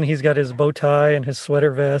comes in. He's got his bow tie and his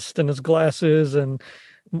sweater vest and his glasses and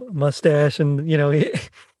mustache, and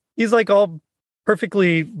he's like all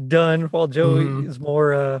perfectly done, while Joey is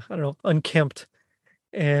more unkempt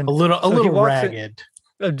and a little ragged.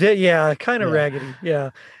 Kind of raggedy. Yeah.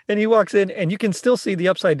 And he walks in and you can still see the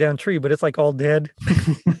upside down tree, but it's like all dead.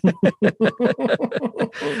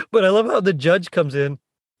 But I love how the judge comes in.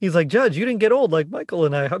 He's like, Judge, you didn't get old like Michael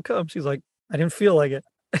and I. How come? She's like, I didn't feel like it.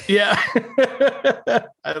 Yeah.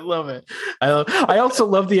 I love it. I also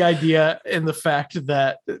love the idea and the fact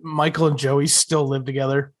that Michael and Joey still live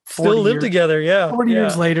together. 40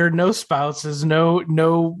 years later, no spouses,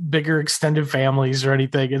 no bigger extended families or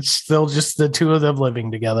anything. It's still just the two of them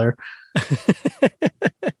living together.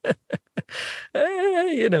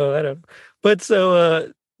 I don't know. But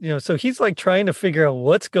so so he's like trying to figure out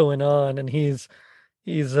what's going on, and he's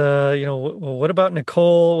well, what about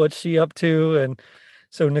Nicole? What's she up to? And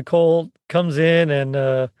so Nicole comes in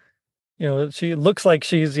and, she looks like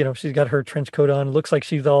she's got her trench coat on, looks like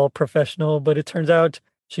she's all professional, but it turns out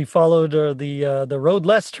she followed the road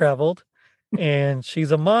less traveled, and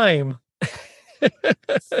she's a mime.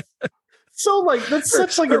 So like, that's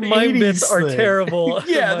such like her an mime 80s bits are thing. terrible.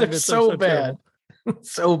 Yeah, they're so bad.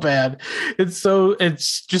 So bad.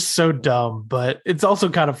 It's just so dumb, but it's also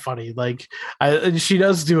kind of funny. Like she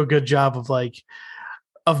does do a good job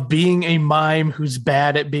of being a mime who's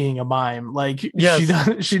bad at being a mime. Like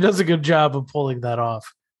she does a good job of pulling that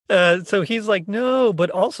off. So he's like, no, but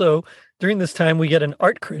also during this time we get an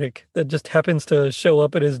art critic that just happens to show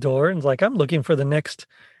up at his door and is like, I'm looking for the next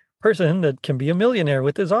person that can be a millionaire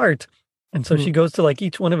with his art. And so she goes to like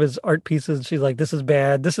each one of his art pieces and she's like, this is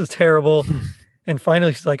bad, this is terrible. And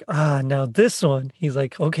finally she's like, now this one. He's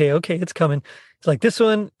like, okay, it's coming. It's like, this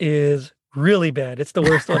one is really bad. It's the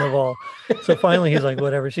worst one of all. So finally he's like,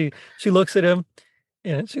 whatever. She looks at him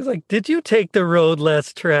and she's like, did you take the road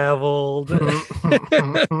less traveled?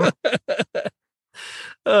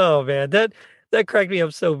 Oh man, that cracked me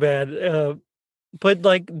up so bad. But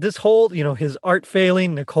like this whole, his art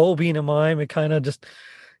failing, Nicole being a mime, it kind of just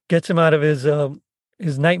gets him out of his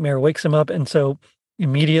nightmare, wakes him up. And so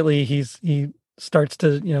immediately he starts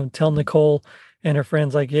to, tell Nicole and her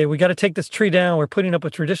friends like, hey, we got to take this tree down. We're putting up a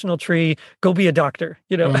traditional tree. Go be a doctor,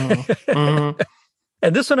 And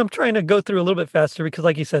this one I'm trying to go through a little bit faster because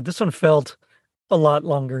like you said, this one felt a lot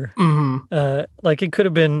longer. Like it could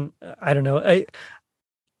have been, I don't know.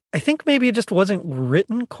 I think maybe it just wasn't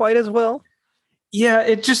written quite as well. Yeah,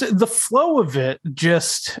 it just the flow of it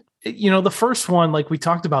just the first one, like we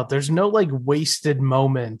talked about, there's no like wasted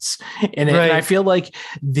moments in it. Right. And I feel like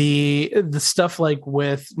the stuff like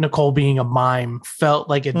with Nicole being a mime felt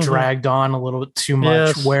like it dragged on a little bit too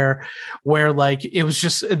much, Yes. where like it was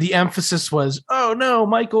just the emphasis was, oh no,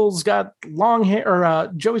 Michael's got long hair,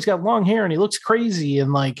 or Joey's got long hair and he looks crazy.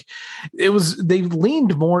 And like they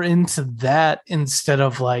leaned more into that instead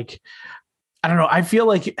of like, I don't know. I feel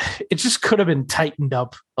like it just could have been tightened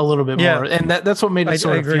up a little bit more. And that's what made it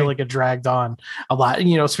sort of feel like it dragged on a lot,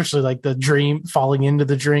 especially like the dream falling into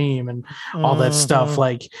the dream and all that stuff.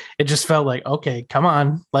 Like it just felt like, okay, come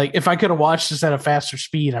on. Like if I could have watched this at a faster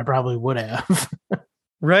speed, I probably would have.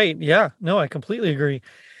 Right. Yeah. No, I completely agree.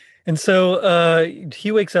 And so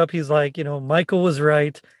he wakes up, he's like, Michael was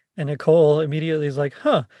right. And Nicole immediately is like,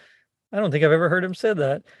 I don't think I've ever heard him say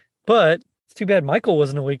that. But it's too bad Michael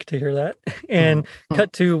wasn't awake to hear that. And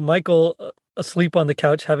cut to Michael asleep on the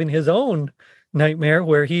couch having his own nightmare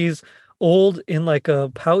where he's old in like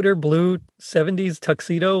a powder blue 70s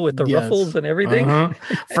tuxedo with the ruffles and everything.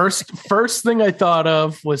 First thing I thought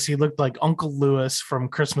of was he looked like Uncle Lewis from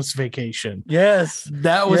Christmas Vacation. Yes.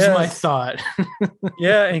 That was my thought.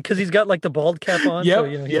 Yeah, and because he's got like the bald cap on. So,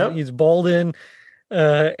 he's bald in.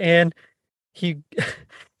 And he...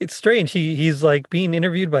 It's strange. He's like being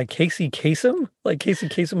interviewed by Casey Kasem. Like Casey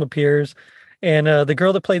Kasem appears, and the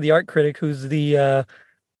girl that played the art critic, who's the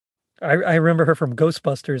I remember her from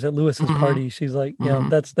Ghostbusters at Lewis's party. She's like,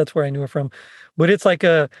 that's where I knew her from. But it's like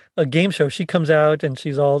a game show. She comes out and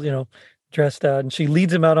she's all dressed out, and she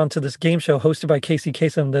leads him out onto this game show hosted by Casey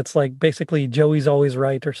Kasem. That's like basically Joey's Always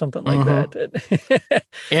Right or something like that.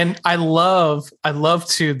 And I love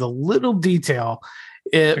too the little detail.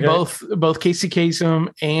 Both Casey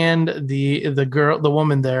Kasem and the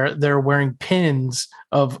woman there, they're wearing pins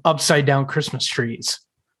of upside down Christmas trees,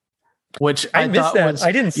 which I missed that.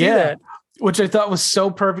 I didn't see that. Which I thought was so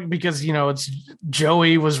perfect because it's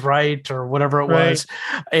Joey was right or whatever it was,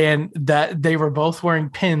 and that they were both wearing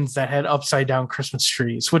pins that had upside down Christmas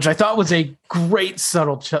trees, which I thought was a great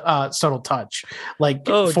subtle touch, like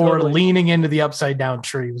totally. Leaning into the upside down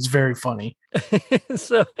tree. It was very funny.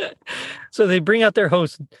 So they bring out their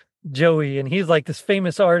host Joey, and he's like this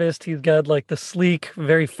famous artist. He's got like the sleek,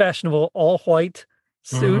 very fashionable, all white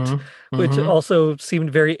suit, which also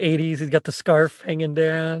seemed very 80s. He's got the scarf hanging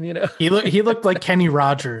down, He looked like Kenny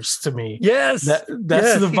Rogers to me. Yes. That's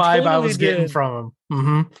the vibe totally I was getting from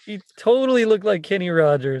him. He totally looked like Kenny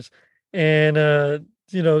Rogers. And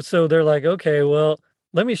so they're like, okay, well,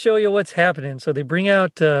 let me show you what's happening. So they bring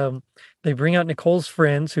out Nicole's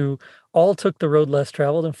friends who all took the road less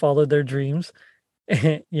traveled and followed their dreams.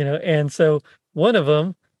 And so one of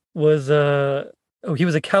them was he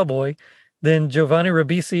was a cowboy. Then Giovanni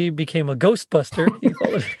Ribisi became a Ghostbuster.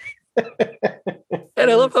 And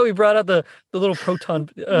I love how he brought out the little proton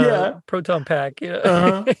pack.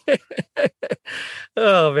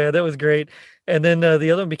 Oh man, that was great. And then the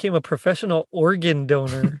other one became a professional organ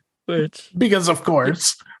donor, which because of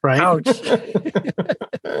course, right? Ouch.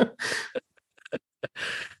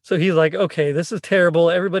 So he's like, okay, this is terrible.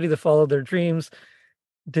 Everybody that followed their dreams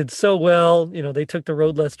did so well. They took the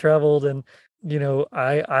road less traveled, and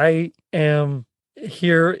I am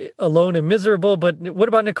here alone and miserable, but what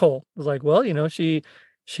about Nicole? I was like, well,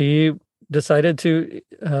 she decided to,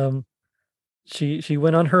 she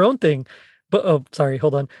went on her own thing, but, oh, sorry,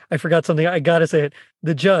 hold on. I forgot something. I got to say it.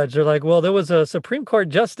 The judge, they're like, well, there was a Supreme Court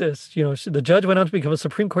justice, the judge went on to become a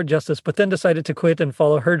Supreme Court justice, but then decided to quit and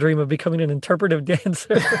follow her dream of becoming an interpretive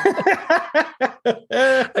dancer.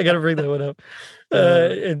 I got to bring that one up.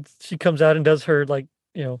 And she comes out and does her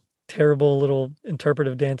terrible little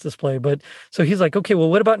interpretive dance display. But so he's like, okay, well,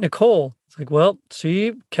 what about Nicole? It's like, well,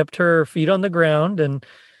 she kept her feet on the ground and,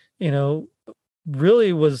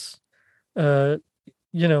 really was,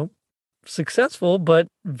 successful, but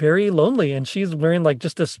very lonely. And she's wearing like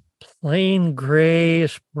just this plain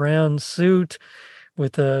grayish brown suit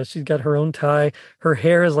with she's got her own tie. Her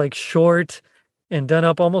hair is like short and done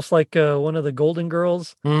up almost like one of the Golden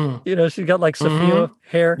Girls. She's got like Sophia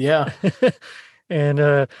hair. Yeah.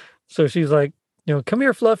 And so she's like, come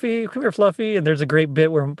here, Fluffy. And there's a great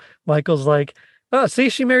bit where Michael's like, oh, see,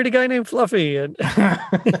 she married a guy named Fluffy. And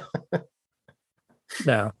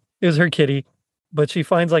no, it was her kitty. But she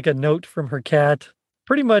finds like a note from her cat,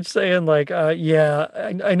 pretty much saying like, yeah,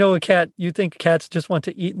 I know a cat, you think cats just want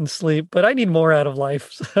to eat and sleep, but I need more out of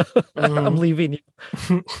life. So I'm leaving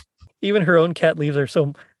you. Even her own cat leaves her.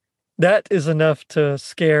 So that is enough to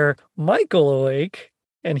scare Michael awake.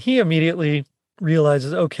 And he immediately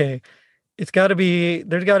realizes, okay, there's got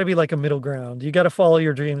to be like a middle ground. You got to follow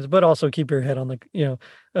your dreams, but also keep your head on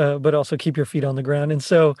but also keep your feet on the ground. And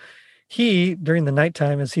so he, during the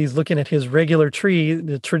nighttime, as he's looking at his regular tree,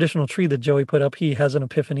 the traditional tree that Joey put up, he has an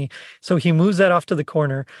epiphany. So he moves that off to the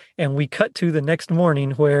corner, and we cut to the next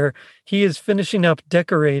morning where he is finishing up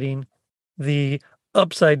decorating the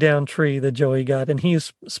upside down tree that Joey got, and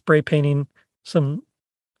he's spray painting some.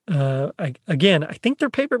 I think they're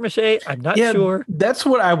paper mache. I'm not sure. That's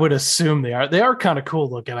what I would assume they are. They are kind of cool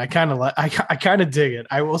looking. I kind of dig it.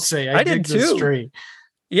 I will say, I dig this tree.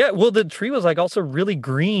 Yeah, well, the tree was like also really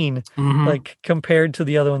green, like compared to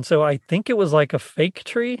the other one. So I think it was like a fake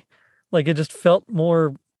tree. Like it just felt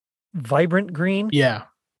more vibrant green. Yeah,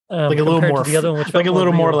 like a little more the other one, which like a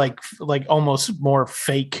little more real. like almost more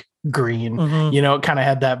fake green. You know, it kind of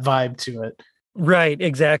had that vibe to it. Right,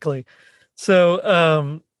 exactly.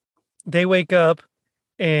 So they wake up,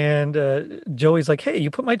 and Joey's like, "Hey, you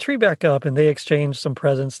put my tree back up," and they exchange some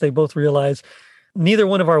presents. They both realize neither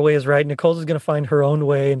one of our way is right. Nicole's is going to find her own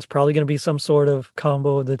way, and it's probably going to be some sort of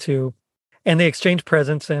combo of the two. And they exchange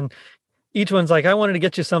presents, and each one's like, I wanted to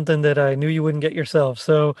get you something that I knew you wouldn't get yourself.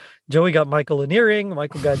 So Joey got Michael an earring,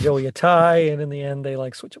 Michael got Joey a tie, and in the end, they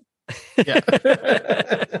like switch them. Yeah.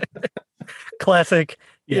 Classic,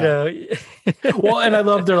 you know. Well, and I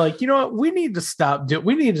love, they're like, you know what? We need to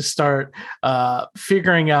start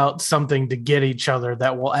figuring out something to get each other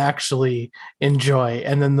that we'll actually enjoy.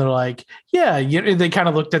 And then they're like, yeah, they kind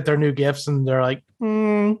of looked at their new gifts and they're like,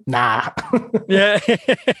 nah. Yeah.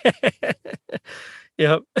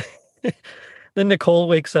 Yep. Then Nicole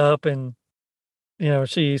wakes up and,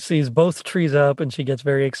 she sees both trees up and she gets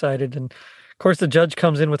very excited. And of course, the judge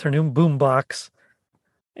comes in with her new boom box.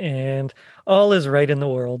 And all is right in the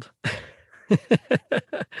world. We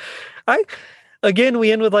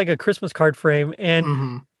end with like a Christmas card frame,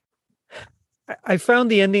 and I found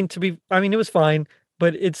the ending to be, it was fine,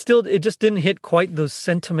 but it just didn't hit quite those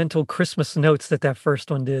sentimental Christmas notes that first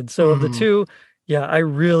one did. So of the two, I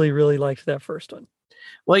really, really liked that first one.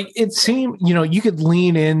 Like it seemed, you could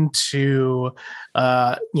lean into,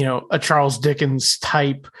 a Charles Dickens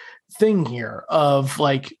type thing here of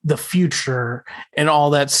like the future and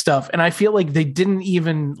all that stuff. And I feel like they didn't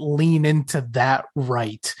even lean into that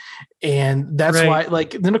right. And that's why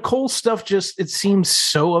like the Nicole stuff it seems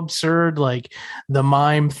so absurd, like the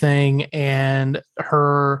mime thing and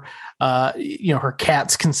her, her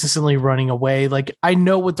cat's consistently running away. Like I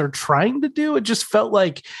know what they're trying to do. It just felt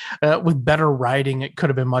like with better writing, it could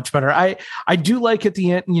have been much better. I do like at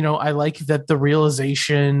the end, I like that the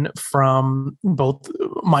realization from both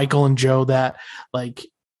Michael and Joe that like,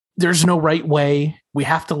 there's no right way. We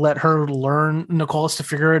have to let her learn. Nicole has to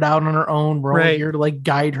figure it out on her own. We're only here to like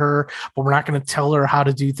guide her, but we're not going to tell her how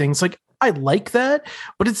to do things. Like I like that,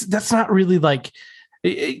 but that's not really like,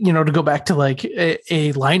 to go back to like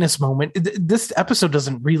a Linus moment. This episode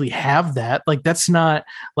doesn't really have that. Like that's not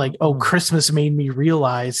like, oh, Christmas made me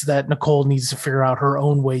realize that Nicole needs to figure out her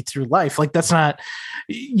own way through life. Like that's not,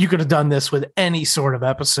 you could have done this with any sort of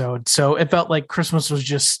episode. So it felt like Christmas was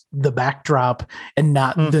just the backdrop and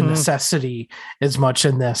not the necessity as much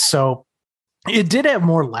in this. So it did have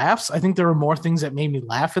more laughs. I think there were more things that made me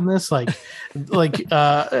laugh in this, like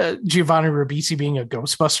Giovanni Ribisi being a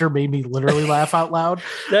Ghostbuster made me literally laugh out loud.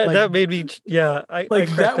 That made me,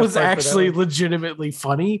 that was actually legitimately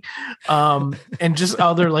funny. And just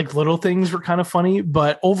other like little things were kind of funny,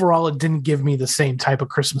 but overall, it didn't give me the same type of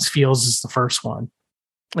Christmas feels as the first one.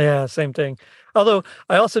 Yeah, same thing. Although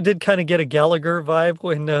I also did kind of get a Gallagher vibe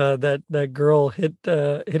when that girl hit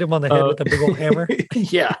him on the head with a big old hammer.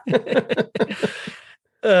 Yeah.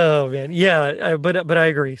 Oh man, yeah. But I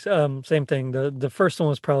agree. Same thing. The first one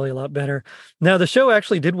was probably a lot better. Now the show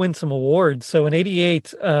actually did win some awards. So in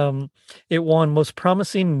 '88, it won Most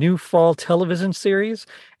Promising New Fall Television Series,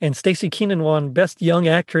 and Stacey Keenan won Best Young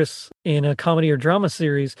Actress in a Comedy or Drama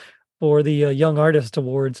Series for the Young Artist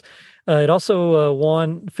Awards. It also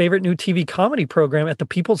won Favorite New TV Comedy Program at the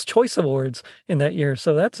People's Choice Awards in that year.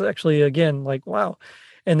 So that's actually, again, like, wow.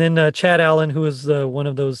 And then Chad Allen, who was one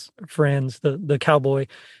of those friends, the cowboy,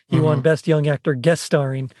 he won Best Young Actor Guest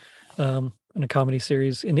Starring in a comedy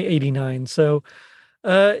series in '89. So,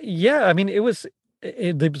 it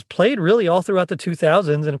was played really all throughout the 2000s.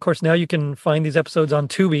 And of course, now you can find these episodes on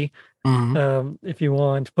Tubi if you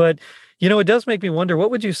want. But, it does make me wonder,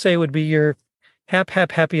 what would you say would be your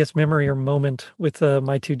happiest memory or moment with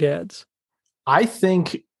My Two Dads? I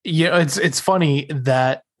think it's funny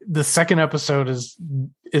that the second episode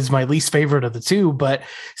is my least favorite of the two, but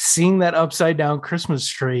seeing that upside down Christmas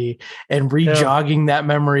tree and re-jogging that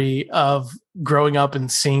memory of growing up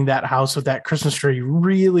and seeing that house with that Christmas tree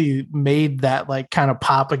really made that like kind of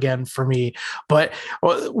pop again for me. But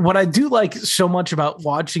what I do like so much about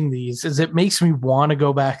watching these is it makes me want to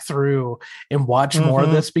go back through and watch more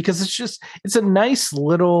of this, because it's a nice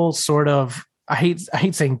little sort of, I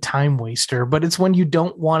hate saying time waster, but it's when you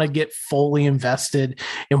don't want to get fully invested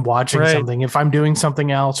in watching something. If I'm doing something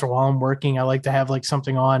else or while I'm working, I like to have like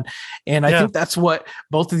something on. And I think that's what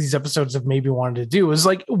both of these episodes have maybe wanted to do, is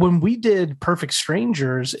like when we did Perfect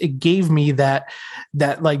Strangers, it gave me that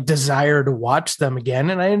like desire to watch them again.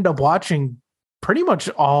 And I ended up watching pretty much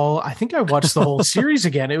I think I watched the whole series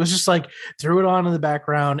again. It was just like threw it on in the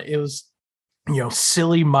background. It was,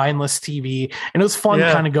 silly, mindless TV. And it was fun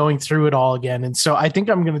kind of going through it all again. And so I think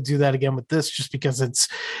I'm going to do that again with this, just because it's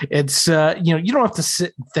you don't have to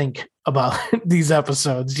sit and think about these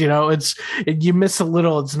episodes. You miss a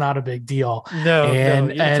little, it's not a big deal.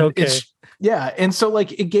 It's okay. And so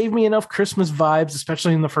like it gave me enough Christmas vibes,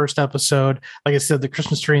 especially in the first episode. Like I said, the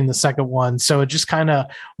Christmas tree in the second one. So it just kind of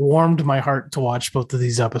warmed my heart to watch both of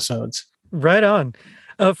these episodes. Right on.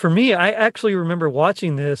 For me, I actually remember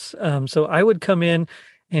watching this. So I would come in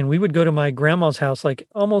and we would go to my grandma's house like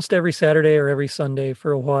almost every Saturday or every Sunday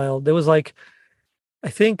for a while. There was like,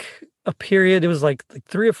 I think a period, it was like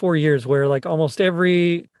 3 or 4 years where like almost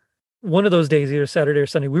every one of those days, either Saturday or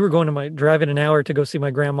Sunday, we were driving an hour to go see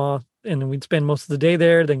my grandma, and then we'd spend most of the day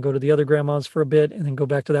there, then go to the other grandma's for a bit, and then go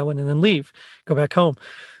back to that one and then leave, go back home.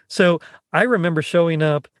 So I remember showing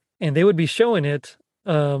up and they would be showing it,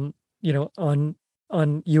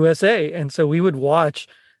 on USA. And so we would watch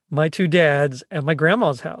My Two Dads at my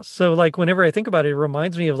grandma's house. So like whenever I think about it, it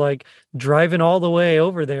reminds me of like driving all the way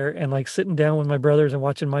over there and like sitting down with my brothers and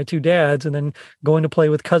watching My Two Dads, and then going to play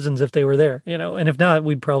with cousins if they were there, and if not,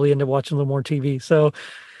 we'd probably end up watching a little more TV. So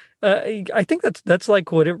I think that's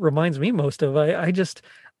like what it reminds me most of.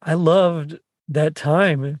 I loved that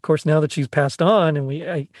time. Of course, now that she's passed on and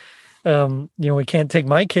we can't take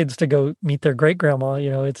my kids to go meet their great grandma.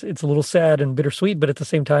 It's a little sad and bittersweet, but at the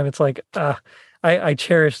same time, it's like, I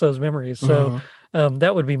cherish those memories. So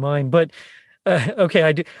that would be mine. But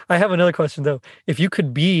okay, I have another question though. If you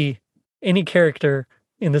could be any character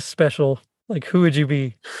in this special, like who would you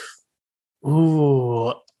be?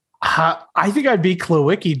 Ooh, I think I'd be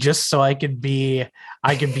Klawicki, just so I could be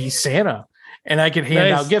Santa. And I could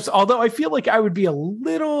hand out gifts. Although I feel like I would be a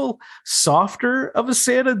little softer of a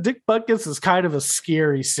Santa. Dick Buckets is kind of a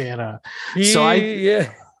scary Santa. So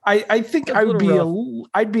I think I'd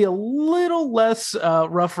be a little less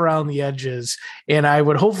rough around the edges, and I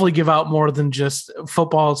would hopefully give out more than just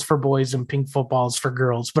footballs for boys and pink footballs for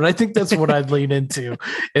girls. But I think that's what I'd lean into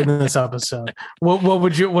in this episode. What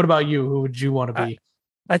about you? Who would you want to be?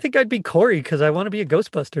 I think I'd be Corey, because I want to be a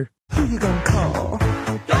Ghostbuster. Who you gonna call?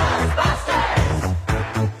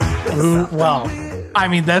 Well, I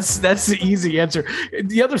mean, that's the easy answer.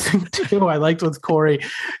 The other thing too I liked with Corey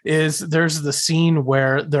is there's the scene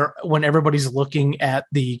where when everybody's looking at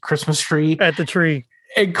the Christmas tree, at the tree,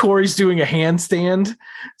 and Corey's doing a handstand.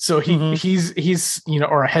 So he's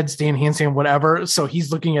or a headstand, handstand, whatever. So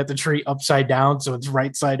he's looking at the tree upside down, so it's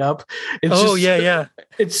right side up.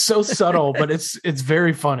 It's so subtle, but it's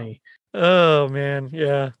very funny. Oh man,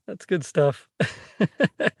 yeah, that's good stuff.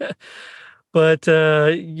 But,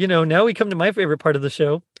 now we come to my favorite part of the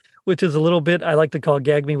show, which is a little bit I like to call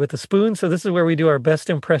Gag Me with a Spoon. So this is where we do our best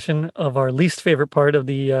impression of our least favorite part of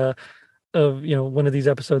the one of these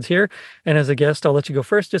episodes here. And as a guest, I'll let you go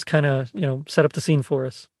first. Just kind of, set up the scene for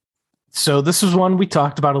us. So this is one we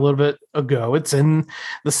talked about a little bit ago. It's in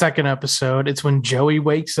the second episode. It's when Joey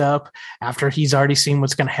wakes up after he's already seen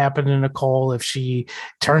what's going to happen to Nicole if she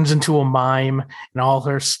turns into a mime and all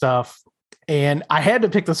her stuff. And I had to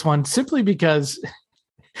pick this one simply because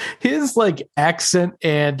his like accent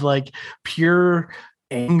and like pure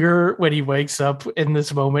anger when he wakes up in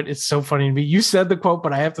this moment is so funny to me. You said the quote,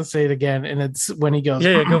 but I have to say it again. And it's when he goes,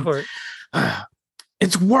 yeah, go for it.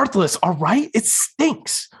 It's worthless. All right. It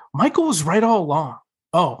stinks. Michael was right all along.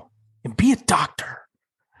 Oh, and be a doctor.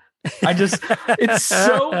 It's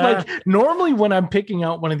so like normally when I'm picking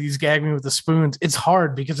out one of these Gag Me with the Spoons, it's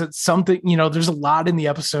hard because it's something, there's a lot in the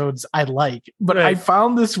episodes I like, but I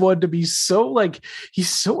found this one to be so like,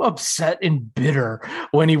 he's so upset and bitter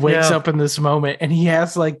when he wakes up in this moment, and he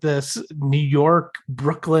has like this New York,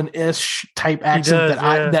 Brooklyn-ish type accent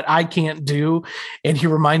that I can't do. And he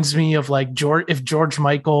reminds me of like George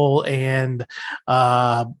Michael and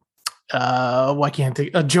why can't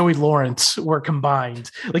think Joey Lawrence were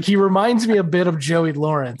combined. Like he reminds me a bit of Joey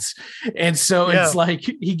Lawrence. And so it's like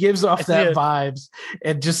he gives off that vibes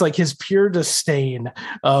and just like his pure disdain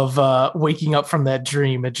of waking up from that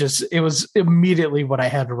dream. It was immediately what I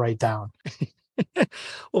had to write down.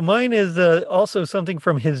 Well, mine is also something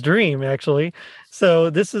from his dream, actually. So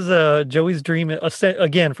this is Joey's dream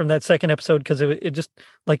again from that second episode, because it just,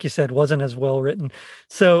 like you said, wasn't as well written.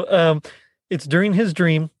 So it's during his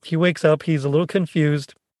dream. He wakes up. He's a little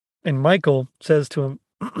confused. And Michael says to him,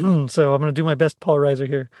 so I'm going to do my best Paul Reiser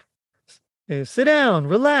here. Sit down,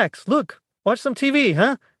 relax, look, watch some TV,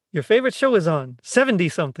 huh? Your favorite show is on,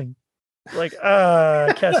 70-something. Like,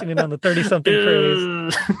 casting in on the 30-something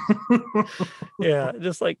craze. Yeah,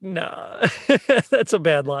 just like, nah, that's a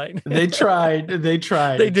bad line. They tried. They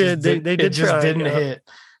did. They did try. Just didn't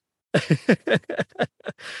hit.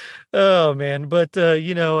 Oh, man. But,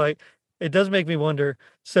 it does make me wonder.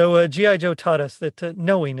 So G.I. Joe taught us that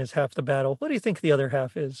knowing is half the battle. What do you think the other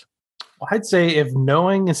half is? Well, I'd say if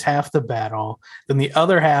knowing is half the battle, then the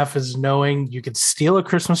other half is knowing you could steal a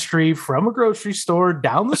Christmas tree from a grocery store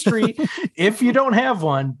down the street if you don't have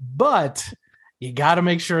one, but you got to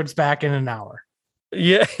make sure it's back in an hour.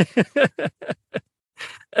 Yeah.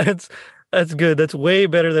 That's good. That's way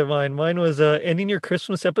better than mine. Mine was ending your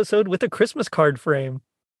Christmas episode with a Christmas card frame.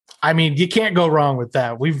 I mean, you can't go wrong with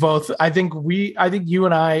that. I think you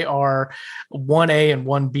and I are 1A and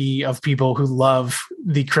 1B of people who love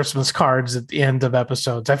the Christmas cards at the end of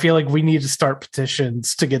episodes. I feel like we need to start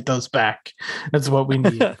petitions to get those back. That's what we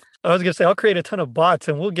need. I was gonna say I'll create a ton of bots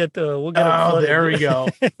and we'll get Oh, there we go.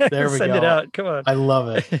 There we go. Send it out. Come on. I love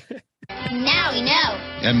it. Now we know.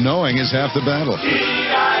 And knowing is half the battle.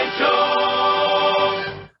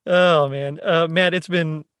 Oh man, Matt, it's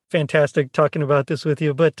been fantastic talking about this with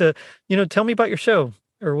you. But tell me about your show,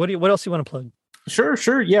 or what else you want to plug? Sure.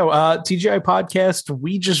 Yeah. TGI podcast.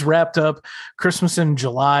 We just wrapped up Christmas in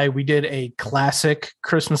July. We did a classic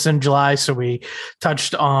Christmas in July. So we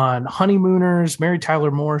touched on Honeymooners, Mary Tyler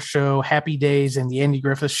Moore Show, Happy Days, and the Andy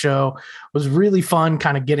Griffith Show. It was really fun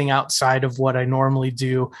kind of getting outside of what I normally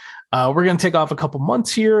do. We're going to take off a couple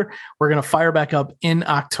months here. We're going to fire back up in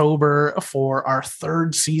October for our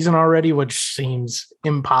third season already, which seems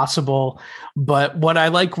impossible. But what I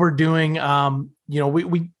like we're doing,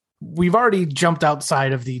 we've already jumped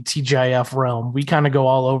outside of the TGIF realm. We kind of go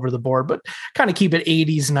all over the board, but kind of keep it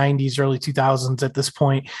 80s, 90s, early 2000s at this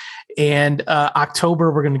point. And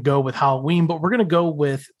October, we're going to go with Halloween, but we're going to go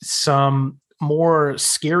with some more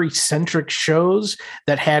scary centric shows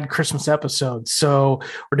that had Christmas episodes. So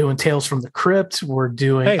we're doing Tales from the Crypt. We're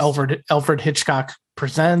doing Alfred Hitchcock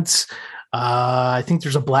Presents. I think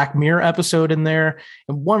there's a Black Mirror episode in there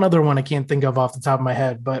and one other one I can't think of off the top of my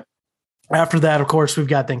head, but after that, of course, we've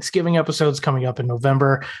got Thanksgiving episodes coming up in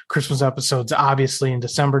November, Christmas episodes, obviously in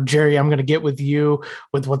December. Jerry, I'm going to get with you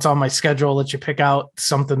with what's on my schedule. Let you pick out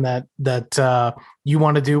something that you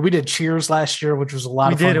want to do. We did Cheers last year, which was a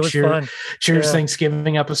lot of fun. It was fun. Cheers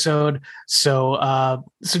Thanksgiving episode. So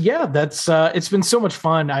yeah, that's it's been so much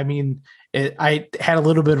fun. I mean, I had a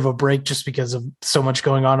little bit of a break just because of so much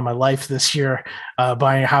going on in my life this year,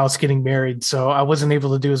 buying a house, getting married. So I wasn't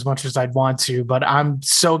able to do as much as I'd want to, but I'm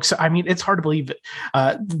so excited. I mean, it's hard to believe it.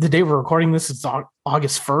 The day we're recording this, it's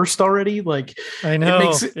August 1st already. Like I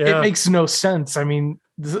know it makes no sense. I mean,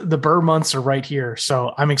 the Burr months are right here.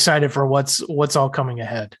 So I'm excited for what's all coming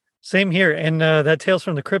ahead. Same here. And that Tales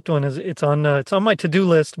from the Crypt one it's on my to-do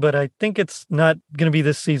list, but I think it's not going to be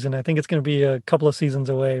this season. I think it's going to be a couple of seasons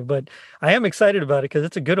away, but I am excited about it because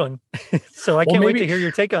it's a good one. So I can't wait to hear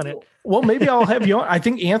your take on it. Well, maybe I'll have you on. I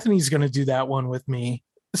think Anthony's going to do that one with me.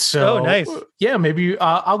 So nice. Yeah, maybe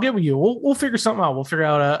I'll get with you. We'll figure something out. We'll figure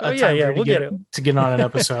out a time to get on an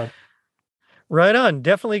episode. Right on.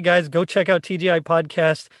 Definitely, guys, go check out TGI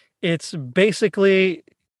Podcast. It's basically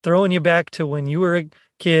throwing you back to when you were a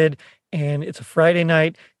kid and it's a Friday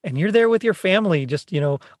night and you're there with your family, just,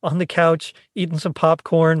 on the couch, eating some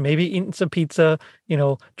popcorn, maybe eating some pizza,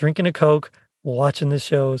 drinking a Coke, watching the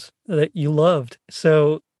shows that you loved.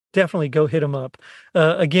 So definitely go hit them up.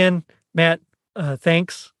 Again, Matt,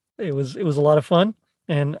 thanks. It was a lot of fun.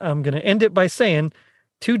 And I'm going to end it by saying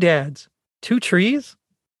 2 dads, 2 trees.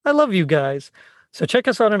 I love you guys. So check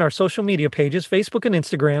us out on our social media pages, Facebook and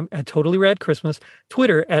Instagram at Totally Rad Christmas,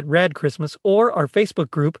 Twitter at Rad Christmas, or our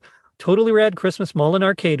Facebook group, Totally Rad Christmas Mall and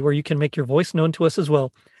Arcade, where you can make your voice known to us as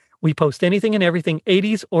well. We post anything and everything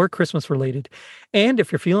 80s or Christmas related. And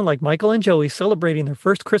if you're feeling like Michael and Joey celebrating their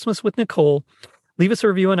first Christmas with Nicole, leave us a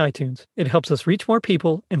review on iTunes. It helps us reach more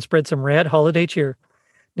people and spread some rad holiday cheer.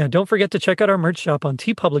 Now, don't forget to check out our merch shop on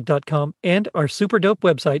tpublic.com and our super dope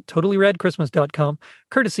website, totallyradchristmas.com,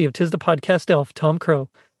 courtesy of Tis the Podcast Elf, Tom Crow.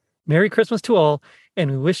 Merry Christmas to all, and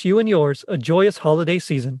we wish you and yours a joyous holiday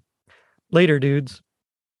season. Later, dudes.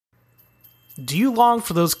 Do you long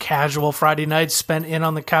for those casual Friday nights spent in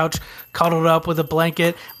on the couch, cuddled up with a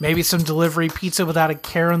blanket, maybe some delivery pizza without a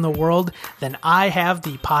care in the world? Then I have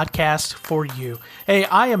the podcast for you. Hey,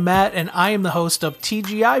 I am Matt, and I am the host of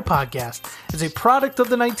TGI Podcast. As a product of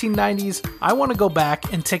the 1990s, I want to go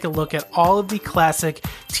back and take a look at all of the classic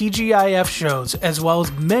TGIF shows, as well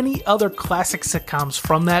as many other classic sitcoms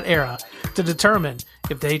from that era, to determine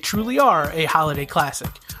if they truly are a holiday classic.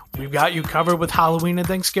 We've got you covered with Halloween and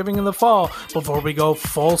Thanksgiving in the fall before we go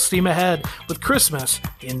full steam ahead with Christmas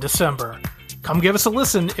in December. Come give us a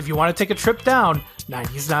listen if you want to take a trip down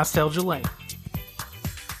 90s Nostalgia Lane.